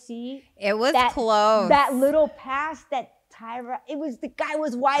 Did you guys see It was that close. that little pass that Tyrod? The guy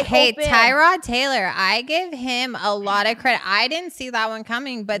was wide Hey, open. Tyrod Taylor, I give him a lot of credit. I didn't see that one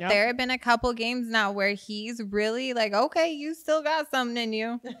coming, but Yep. there have been a couple games now where he's really okay, you still got something in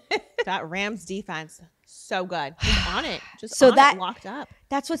you. That Rams defense, so good. Just on it. Just So on that- it, locked up.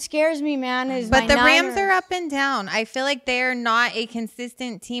 That's what scares me, man. Is But my the Rams Niners. are up and down. I feel like they're not a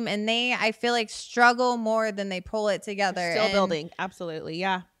consistent team, and I feel like struggle more than they pull it together. Still And building. Absolutely.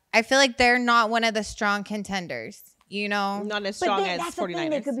 Yeah. I feel like they're not one of the strong contenders. Not as But strong then as that's 49ers. the thing.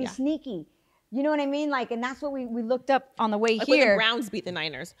 They could be yeah. sneaky. You know what I mean? And that's what we looked up on the way Like when the here. Browns beat the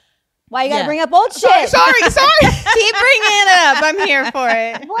Niners. Why you got to Yeah. bring up old shit? Sorry. Keep bringing it up. I'm here for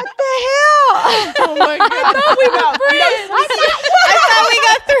it. What the hell? Oh my God. I thought we were friends. I thought we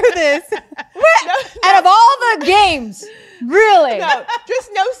got through this. Out of all the games, Really? No, just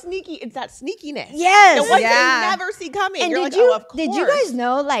no sneaky. It's that sneakiness. Yes. The ones Yeah. that you never see coming. And You're did like, you oh, of course. did you guys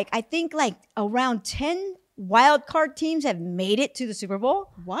know? Like, I think like around 10 wild card teams have made it to the Super Bowl.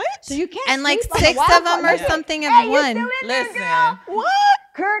 What? So you can't. And like sleep on the 6 wild of them card. or Hey, something hey, have you won. still in there, Listen. girl? What?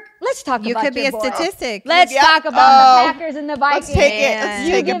 Kirk, let's talk You about could be your a boy. statistic. Let's Yep. talk about Oh. the Packers and the Vikings. Let's take it. Man. Let's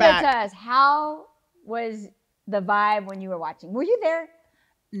You take give it back. it to us. How was the vibe when you were watching? Were you there?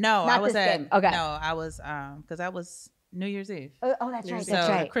 No, Not I was this at. game. Okay. No, I was because I was New Year's Eve. Oh, that's right. So That's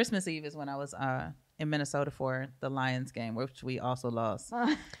right. Christmas Eve is when I was in Minnesota for the Lions game, which we also lost.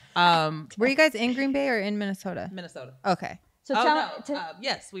 Were you guys in Green Bay or in Minnesota? Minnesota. Okay. So Oh, tell no.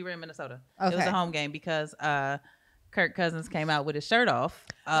 Yes, we were in Minnesota. It was Okay. a home game because Kirk Cousins came out with his shirt off.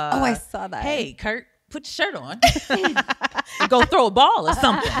 Oh, I saw that. Hey, Kirk, put your shirt on. And go throw a ball or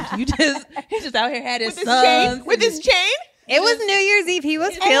something. He's just out here had his With his sons. chain? With his chain? It was New Year's Eve. He was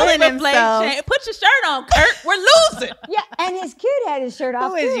his feeling Paper plate himself. chain. Put your shirt on, Kirk. We're losing. yeah, and his kid had his shirt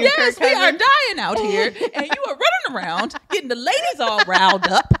off. Who is too. your Yes, Kirk we are Cousins? dying out here, and you are running around getting the ladies all riled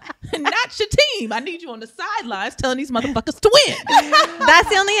up, and not your team. I need you on the sidelines telling these motherfuckers to win. That's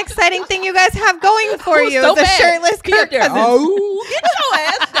the only exciting thing you guys have going for I was you. so The mad. shirtless He up Kirk there, Cousins. oh, get your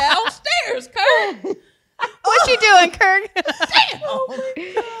ass downstairs, Kirk. What you doing, Kirk?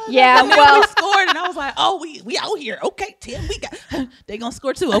 Yeah, And then well, we scored, and I was like, "Oh, we out here. Okay, 10. We got. They gonna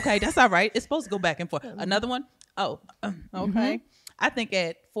score too. Okay, that's all right. It's supposed to go back and forth. Another one. Oh, okay. I think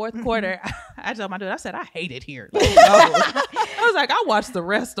at fourth quarter, I told my dude, I said, I hate it here. Like, no. I was like, I watched the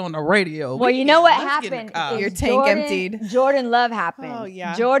rest on the radio. well, you know what happened? is Your tank Jordan, emptied. Jordan Love happened. Oh,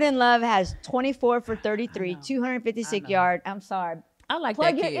 yeah. Jordan Love has 24 for 33, 256 yards. I'm sorry. I like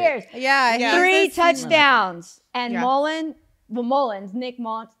Plug that your kid. ears. Yeah. Yeah. 3 he's a- touchdowns. And Yeah. Nick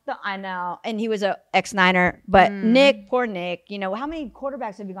Mullins, I know, and he was a ex-Niner, but poor Nick, you know, how many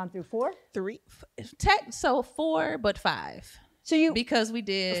quarterbacks have you gone through? 4? 3. So 4, but 5. So you, Because we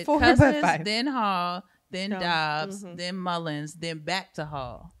did 4 but Cousins, 5. then Hall, then No. Dobbs, then Mullins, then back to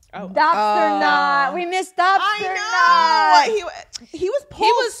Hall. Oh. Dobster not. We missed Dobster I not. know. He was pulled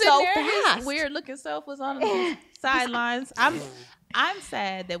He was so sitting there, fast. his weird looking self was on the sidelines. I'm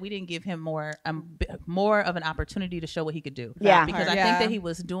sad that we didn't give him more of an opportunity to show what he could do. Yeah. Because I Yeah. think that he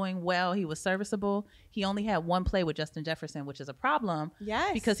was doing well. He was serviceable. He only had one play with Justin Jefferson, which is a problem.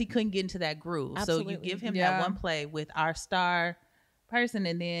 Yes. Because he couldn't get into that groove. So Absolutely. you give him Yeah. that one play with our star person,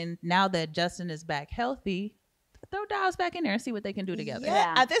 and then now that Justin is back healthy, throw Dobbs back in there and see what they can do together.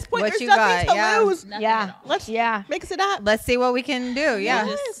 Yeah. Yeah. At this point, What there's you nothing got? to Yeah. lose. Nothing Yeah. at all. Let's Yeah. mix it up. Let's see what we can do. Yeah.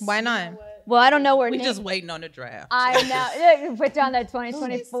 Yes. Why not? Well, I don't know where We Nick. just waiting on the draft. I know. Look, put down that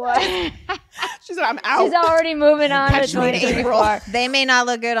 2024. She said, I'm out. She's already moving on to Catch me in April. 2024. They may not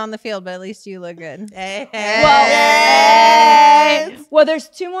look good on the field, but at least you look good. Hey. Well, there's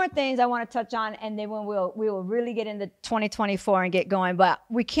 2 more things I want to touch on, and then we will really get into 2024 and get going. But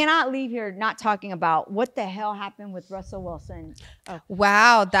we cannot leave here not talking about what the hell happened with Russell Wilson.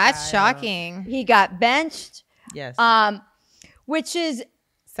 Wow, that's shocking. He got benched, Yes. which is,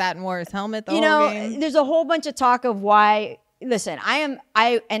 Sat and wore his helmet the you whole know, game. there's a whole bunch of talk of why. Listen, I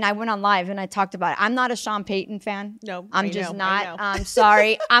went on live and I talked about it. I'm not a Sean Payton fan. No, I'm I just know, I not. know. I'm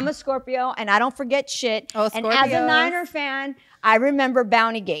sorry. I'm a Scorpio and I don't forget shit. Oh, and as a Scorpios. Niner fan, I remember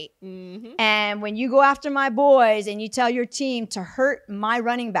Bountygate. Mhm. And when you go after my boys and you tell your team to hurt my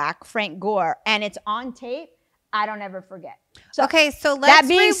running back, Frank Gore, and it's on tape, I don't ever forget. So Okay, so let's that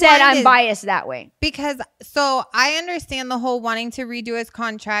being said, rewind I'm it. biased that way. Because so I understand the whole wanting to redo his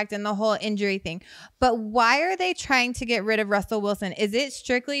contract and the whole injury thing, but why are they trying to get rid of Russell Wilson? Is it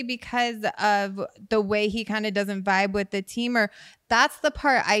strictly because of the way he kind of doesn't vibe with the team, or that's the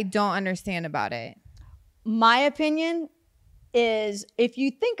part I don't understand about it? My opinion is, if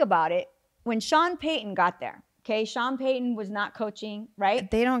you think about it, when Sean Payton got there, okay, Sean Payton was not coaching, right?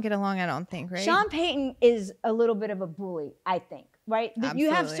 They don't get along, I don't think, right? Sean Payton is a little bit of a bully, I think, right? But you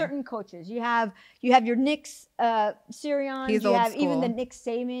have Absolutely. certain coaches. You have your Nick Siriannis. He's you old have even school. the Nick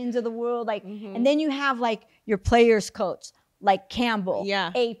Sabans of the world, like, Mhm. and then you have like your players coach, like Campbell,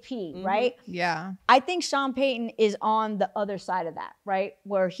 Yeah. AP, right? Yeah. I think Sean Payton is on the other side of that, right?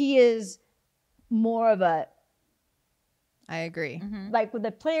 Where he is more of a, I agree. like, when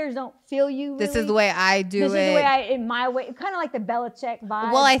the players don't feel you. This really, is the way I do This it. is the way in my way, kind of like the Belichick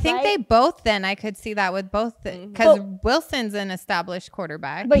vibe. Well, I think right? they both then I could see that with both because But- Wilson's an established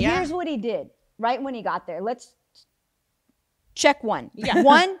quarterback. But Yeah. here's what he did right when he got there. Let's check one. Yeah.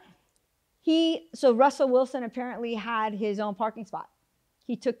 One, so Russell Wilson apparently had his own parking spot.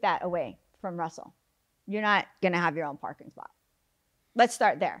 He took that away from Russell. You're not going to have your own parking spot. Let's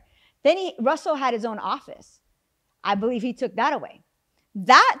start there. Then Russell had his own office. I believe he took that away.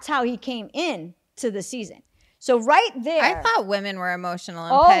 That's how he came in to the season. So right there. I thought women were emotional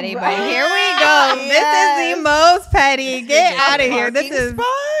and Oh, petty, but right. here we go. This is the most petty. Get out of here. This is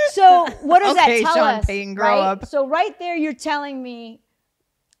So what does Okay, that tell Sean us? Payton, grow right? up. So right there, you're telling me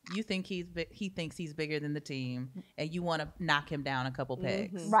You think he thinks he's bigger than the team, and you want to knock him down a couple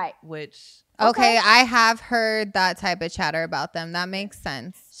pegs, right. Which okay. I have heard that type of chatter about them. That makes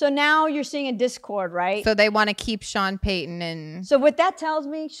sense. So now you're seeing a discord, right? So they want to keep Sean Payton and So what that tells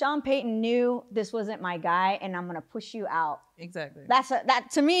me, Sean Payton knew this wasn't my guy, and I'm gonna push you out. exactly. That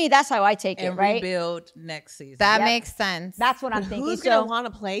to me, that's how I take And it, right? rebuild next season. that Yep. makes sense. That's what I'm thinking. Who's going So to want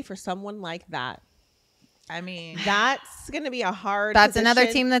to play for someone like that? I mean, That's going to be a hard That's another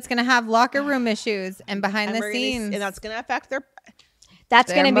position. team that's going to have locker room issues and behind And the we're gonna be- scenes. and that's going to affect their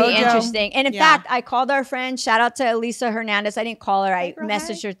that's Their going to be mojo. interesting. And in Yeah. fact, I called our friend. Shout out to Elisa Hernandez. I didn't call her. I girl,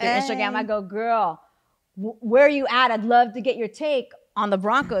 messaged hi. her through Instagram. I go, girl, where are you at? I'd love to get your take on the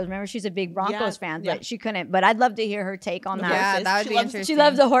Broncos. Remember, she's a big Broncos fan, yeah. but she couldn't. But I'd love to hear her take on that. yeah, horses. that would She be loves- interesting. She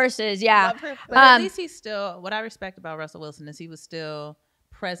loves the horses. Yeah. love her. but at Um, least he's still. What I respect about Russell Wilson is he was still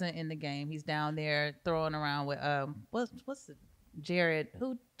present in the game. He's down there throwing around with what's the Jared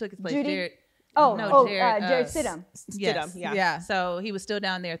who took his place? Judy? Jared. Jared Stidham. Yes. Stidham, yeah. Yeah. So he was still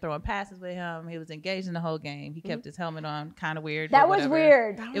down there throwing passes with him. He was engaged in the whole game. He kept his helmet on, kind of weird. That but was whatever.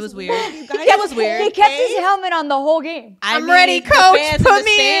 weird. It was weird. You guys, That was weird. He kept his helmet on the whole game. I'm ready, coach. Put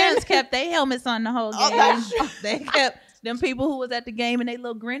me in. Fans kept their helmets on the whole game. that's true. They kept them people who was at the game in their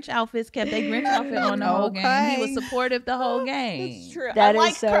little Grinch outfits kept their Grinch outfit on the whole game. He was Okay. supportive the whole game. It's true. That I is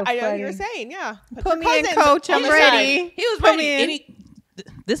like so I know what you're funny. saying, yeah. Put me in, Cousins coach. on I'm the ready. He was Put ready. me in. And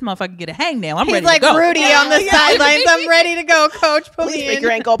this motherfucker get a hangnail. I'm He's ready like to go. Rudy on the Yeah. sidelines. I'm ready to go, coach. Put Please me break in.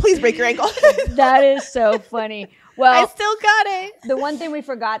 your ankle. Please break your ankle. That is so funny. I Well, still got it. the one thing we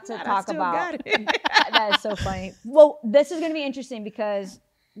forgot to I talk still about. got it. That is so funny. Well, this is going to be interesting because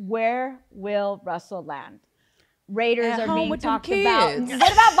where will Russell land? Raiders At are home being with them talked about. kids.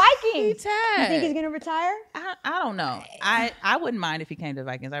 What about Vikings? He You think he's tagged. going to retire? I don't know. I wouldn't mind if he came to the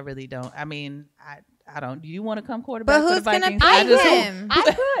Vikings. I really don't. I mean, I don't. Do you want to come quarterback But for the who's gonna Vikings? pay I just could. him? I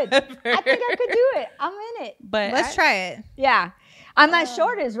could. I think I could do it. I'm in it. But Let's try it. Yeah. I'm not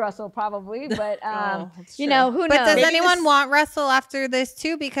short as Russell probably, but that's you true. know, who But knows? does Maybe anyone this- want Russell after this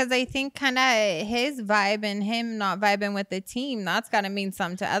too? Because I think kind of his vibe and him not vibing with the team, that's got to mean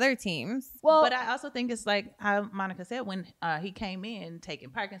something to other teams. well, But I also think it's like how Monica said when he came in, taking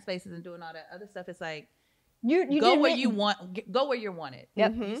parking spaces and doing all that other stuff. It's like you go did where admit- you want. Go where you're wanted.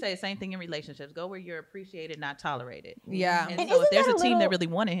 Yep. You say the same thing in relationships. Go where you're appreciated, not tolerated. Yeah. And, And so isn't if there's that a a team little- that really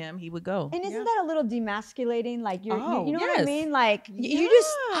wanted him, he would go. And isn't Yeah. that a little demasculating? Like you know what I yes. mean? Like you just,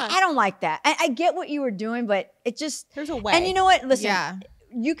 I don't like that. I get what you were doing, but it just. There's a way. And you know what? Listen, Yeah.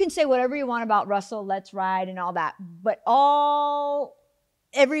 you can say whatever you want about Russell, let's ride and all that, but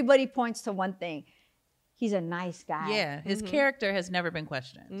everybody points to one thing: he's a nice guy. Yeah, his character has never been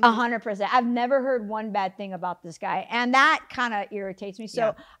questioned. 100%. I've never heard one bad thing about this guy, and that kind of irritates me. So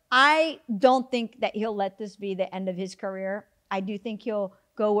Yeah. I don't think that he'll let this be the end of his career. I do think he'll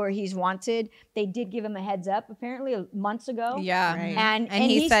go where he's wanted. They did give him a heads up apparently months ago. Yeah. Right. And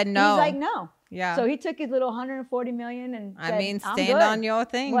he said no. He's like no. Yeah. So he took his little 140 million and I said, mean, "I'm stand good." on your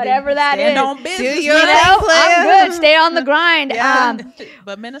thing. Whatever that Stand is. on business. Do You your know, thing, player. I'm good. Stay on the grind. Yeah.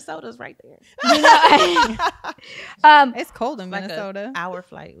 But Minnesota's right there. You know, It's cold in Like Minnesota. an hour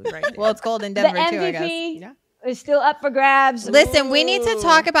flight was right there. Well, it's cold in the Denver too, I guess. MVP Yeah. is still up for grabs. Listen, we need to Ooh.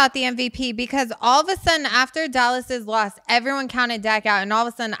 talk about the MVP because all of a sudden after Dallas's loss, everyone counted Dak out. And all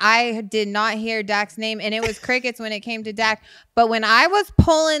of a sudden I did not hear Dak's name and it was crickets when it came to Dak. But when I was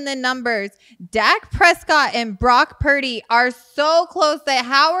pulling the numbers, Dak Prescott and Brock Purdy are so close that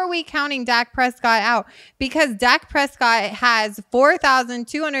how are we counting Dak Prescott out? Because Dak Prescott has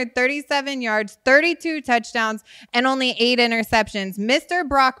 4,237 yards, 32 touchdowns, and only 8 interceptions. Mr.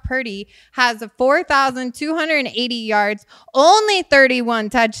 Brock Purdy has 4,280 yards, only 31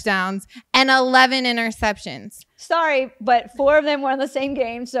 touchdowns, and 11 interceptions. Sorry, but 4 of them were in the same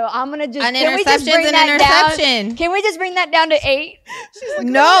game. So I'm gonna just An can we just interception's bring an that interception. down? Can we just bring that down to 8?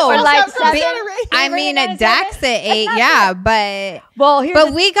 No, Or like Cross out 7? right. I Bring mean, it down to Dak's 7? at 8, yeah, but Well, here's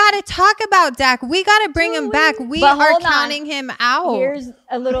the- we got to talk about Dak. We got to bring him back. We But are hold on. counting him out. here's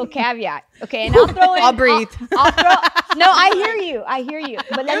a little caveat. Okay, and I'll throw in. I'll breathe. I'll throw. No, I hear you. I hear you.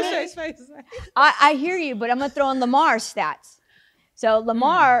 But let me. Face, face, face. I hear you. But I'm gonna throw in Lamar's stats. So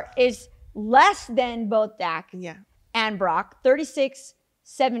Lamar is less than both Dak Yeah. and Brock,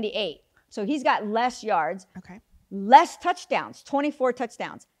 36-78. So he's got less yards, Okay. less touchdowns, 24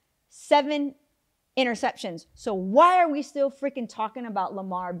 touchdowns, 7 interceptions. So why are we still freaking talking about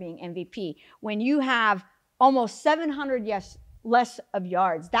Lamar being MVP when you have almost 700 less of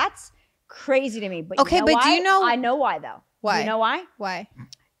yards? That's crazy to me. But Okay, you know but why? do you know- I know why though. Why? You know why? Why?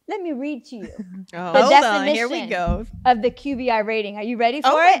 Let me read to you Oh. the Hold definition on, here we go. of the QBI rating. Are you ready for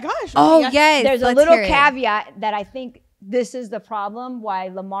Oh my it? gosh. Oh, yeah. yes. There's a let's little hear it. caveat that I think this is the problem why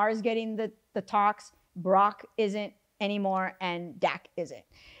Lamar's getting the talks, Brock isn't anymore, and Dak isn't.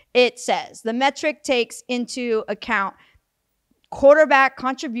 It says the metric takes into account quarterback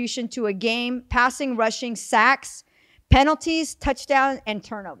contribution to a game, passing, rushing, sacks, penalties, touchdowns, and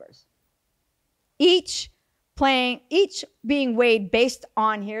turnovers. Each being weighed based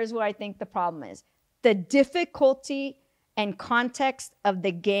on, here's what I think the problem is, the difficulty and context of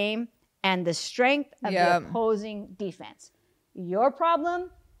the game and the strength of the opposing defense. Your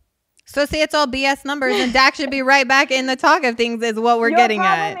problem? So say it's all BS numbers, and Dak should be right back in the talk of things is what we're getting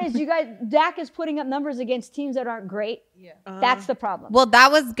at. Your problem is Dak is putting up numbers against teams that aren't great. Yeah. That's the problem. Well,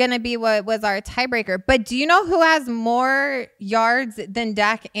 that was going to be what was our tiebreaker. But do you know who has more yards than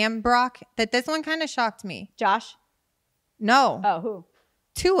Dak and Brock? That this one kind of shocked me. Josh? No. Oh, who?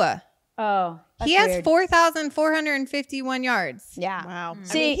 Tua. Oh, He has 4,451 yards. Yeah. Wow. I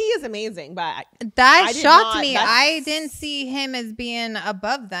See- mean, he is amazing, but That I did shocked not- me. that's- I didn't see him as being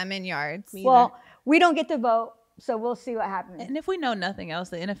above them in yards. Me Well, we don't get to vote, so we'll see what happens. And if we know nothing else,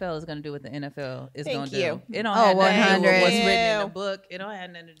 the NFL is going to do what the NFL is Thank going to you. do. It don't Oh, have nothing to do with 100. what's written in Ew. the book. It don't have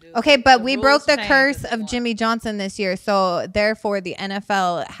nothing to do. Okay, but the we rules broke the change curse if they of want. Jimmy Johnson this year. So therefore, the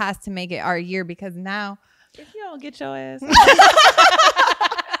NFL has to make it our year because now. If you don't get your ass.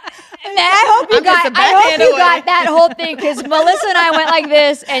 Man, I hope you I'm just a got backhand away. that whole thing because Melissa and I went like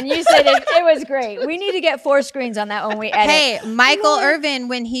this, and you said it was great. We need to get 4 screens on that when we edit. Hey, Michael Irvin,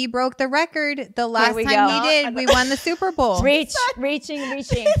 when he broke the record the last we time go. he did, we won the Super Bowl. reaching,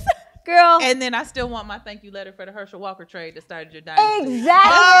 girl. And then I still want my thank you letter for the Herschel Walker trade that started your dynasty.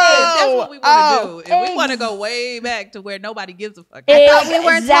 Exactly. That's what we want to do. If we want to ex- go way back to where nobody gives a fuck. I thought we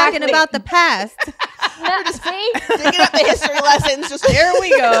weren't Exactly. talking about the past. No, see, digging up the history lessons. Just There we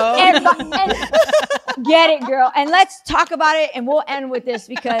go. and get it, girl. And let's talk about it, and we'll end with this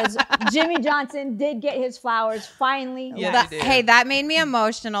because Jimmy Johnson did get his flowers finally. Yeah. That- he did. hey, that made me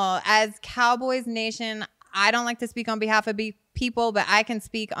emotional. As Cowboys Nation, I don't like to speak on behalf of people, but I can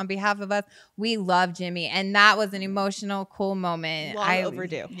speak on behalf of us. We love Jimmy, and that was an emotional, cool moment. Long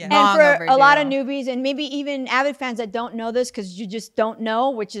overdue. Yeah. And Long for a lot of overdue. newbies and maybe even avid fans that don't know this because you just don't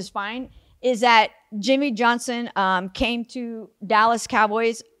know, which is fine, is that Jimmy Johnson came to Dallas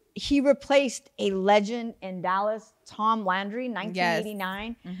Cowboys. He replaced a legend in Dallas, Tom Landry,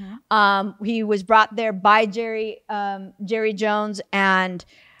 1989. He was brought there by Jerry Jones, and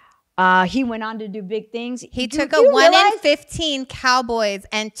he went on to do big things. He Do took you a 1 in realize- 15 Cowboys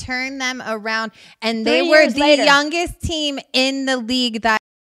and turned them around, and 3 they were years the later. youngest team in the league that.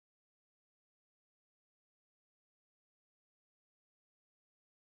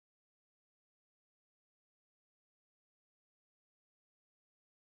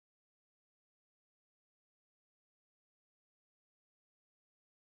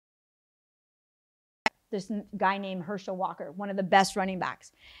 this guy named Herschel Walker, one of the best running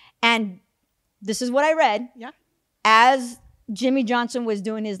backs. And this is what I read. Yeah. As Jimmy Johnson was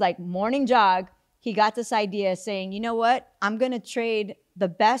doing his like morning jog, he got this idea saying, you know what? I'm going to trade the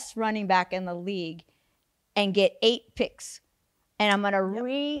best running back in the league and get 8 picks. And I'm going to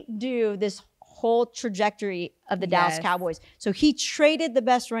redo this whole trajectory of the Dallas Yes. Cowboys. So he traded the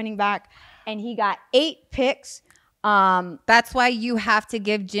best running back and he got 8 picks. That's why you have to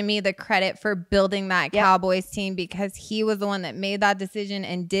give Jimmy the credit for building that Yep. Cowboys team because he was the one that made that decision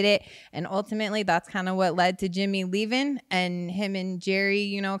and did it. And ultimately, that's kind of what led to Jimmy leaving and him and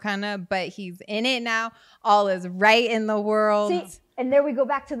Jerry, but he's in it now. All is right in the world. See, and there we go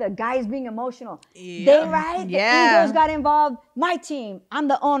back to the guys being emotional. Yeah. The Yeah. Eagles got involved. My team, I'm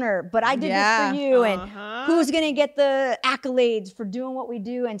the owner, but I did Yeah. this for you. And who's going to get the accolades for doing what we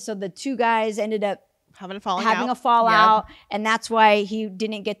do? And so the 2 guys ended up having a falling having out. a fallout. And that's why he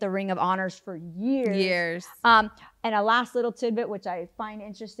didn't get the Ring of Honors for years. Years. And a last little tidbit, which I find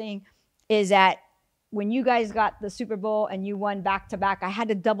interesting, is that when you guys got the Super Bowl and you won back-to-back, I had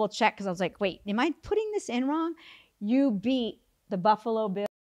to double check because I was like, wait, am I putting this in wrong? You beat the Buffalo Bills.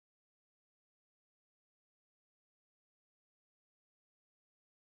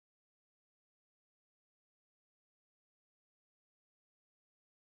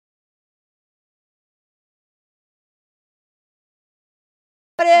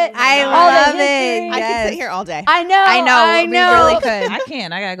 it. I all the love it. history. I Yes. could sit here all day. I know. We really could. I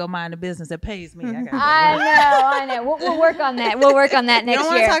can't. I gotta go mind the business that pays me. I gotta go I know. We'll work on that. We'll work on that You next don't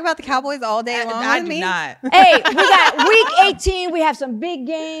want to year. talk about the Cowboys all day long I with do me? not. Hey, we got week 18. We have some big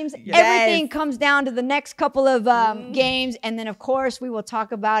games. Yes. Everything comes down to the next couple of games. And then, of course, we will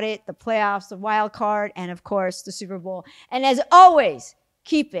talk about it, the playoffs, the wild card, and, of course, the Super Bowl. And as always,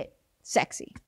 keep it sexy.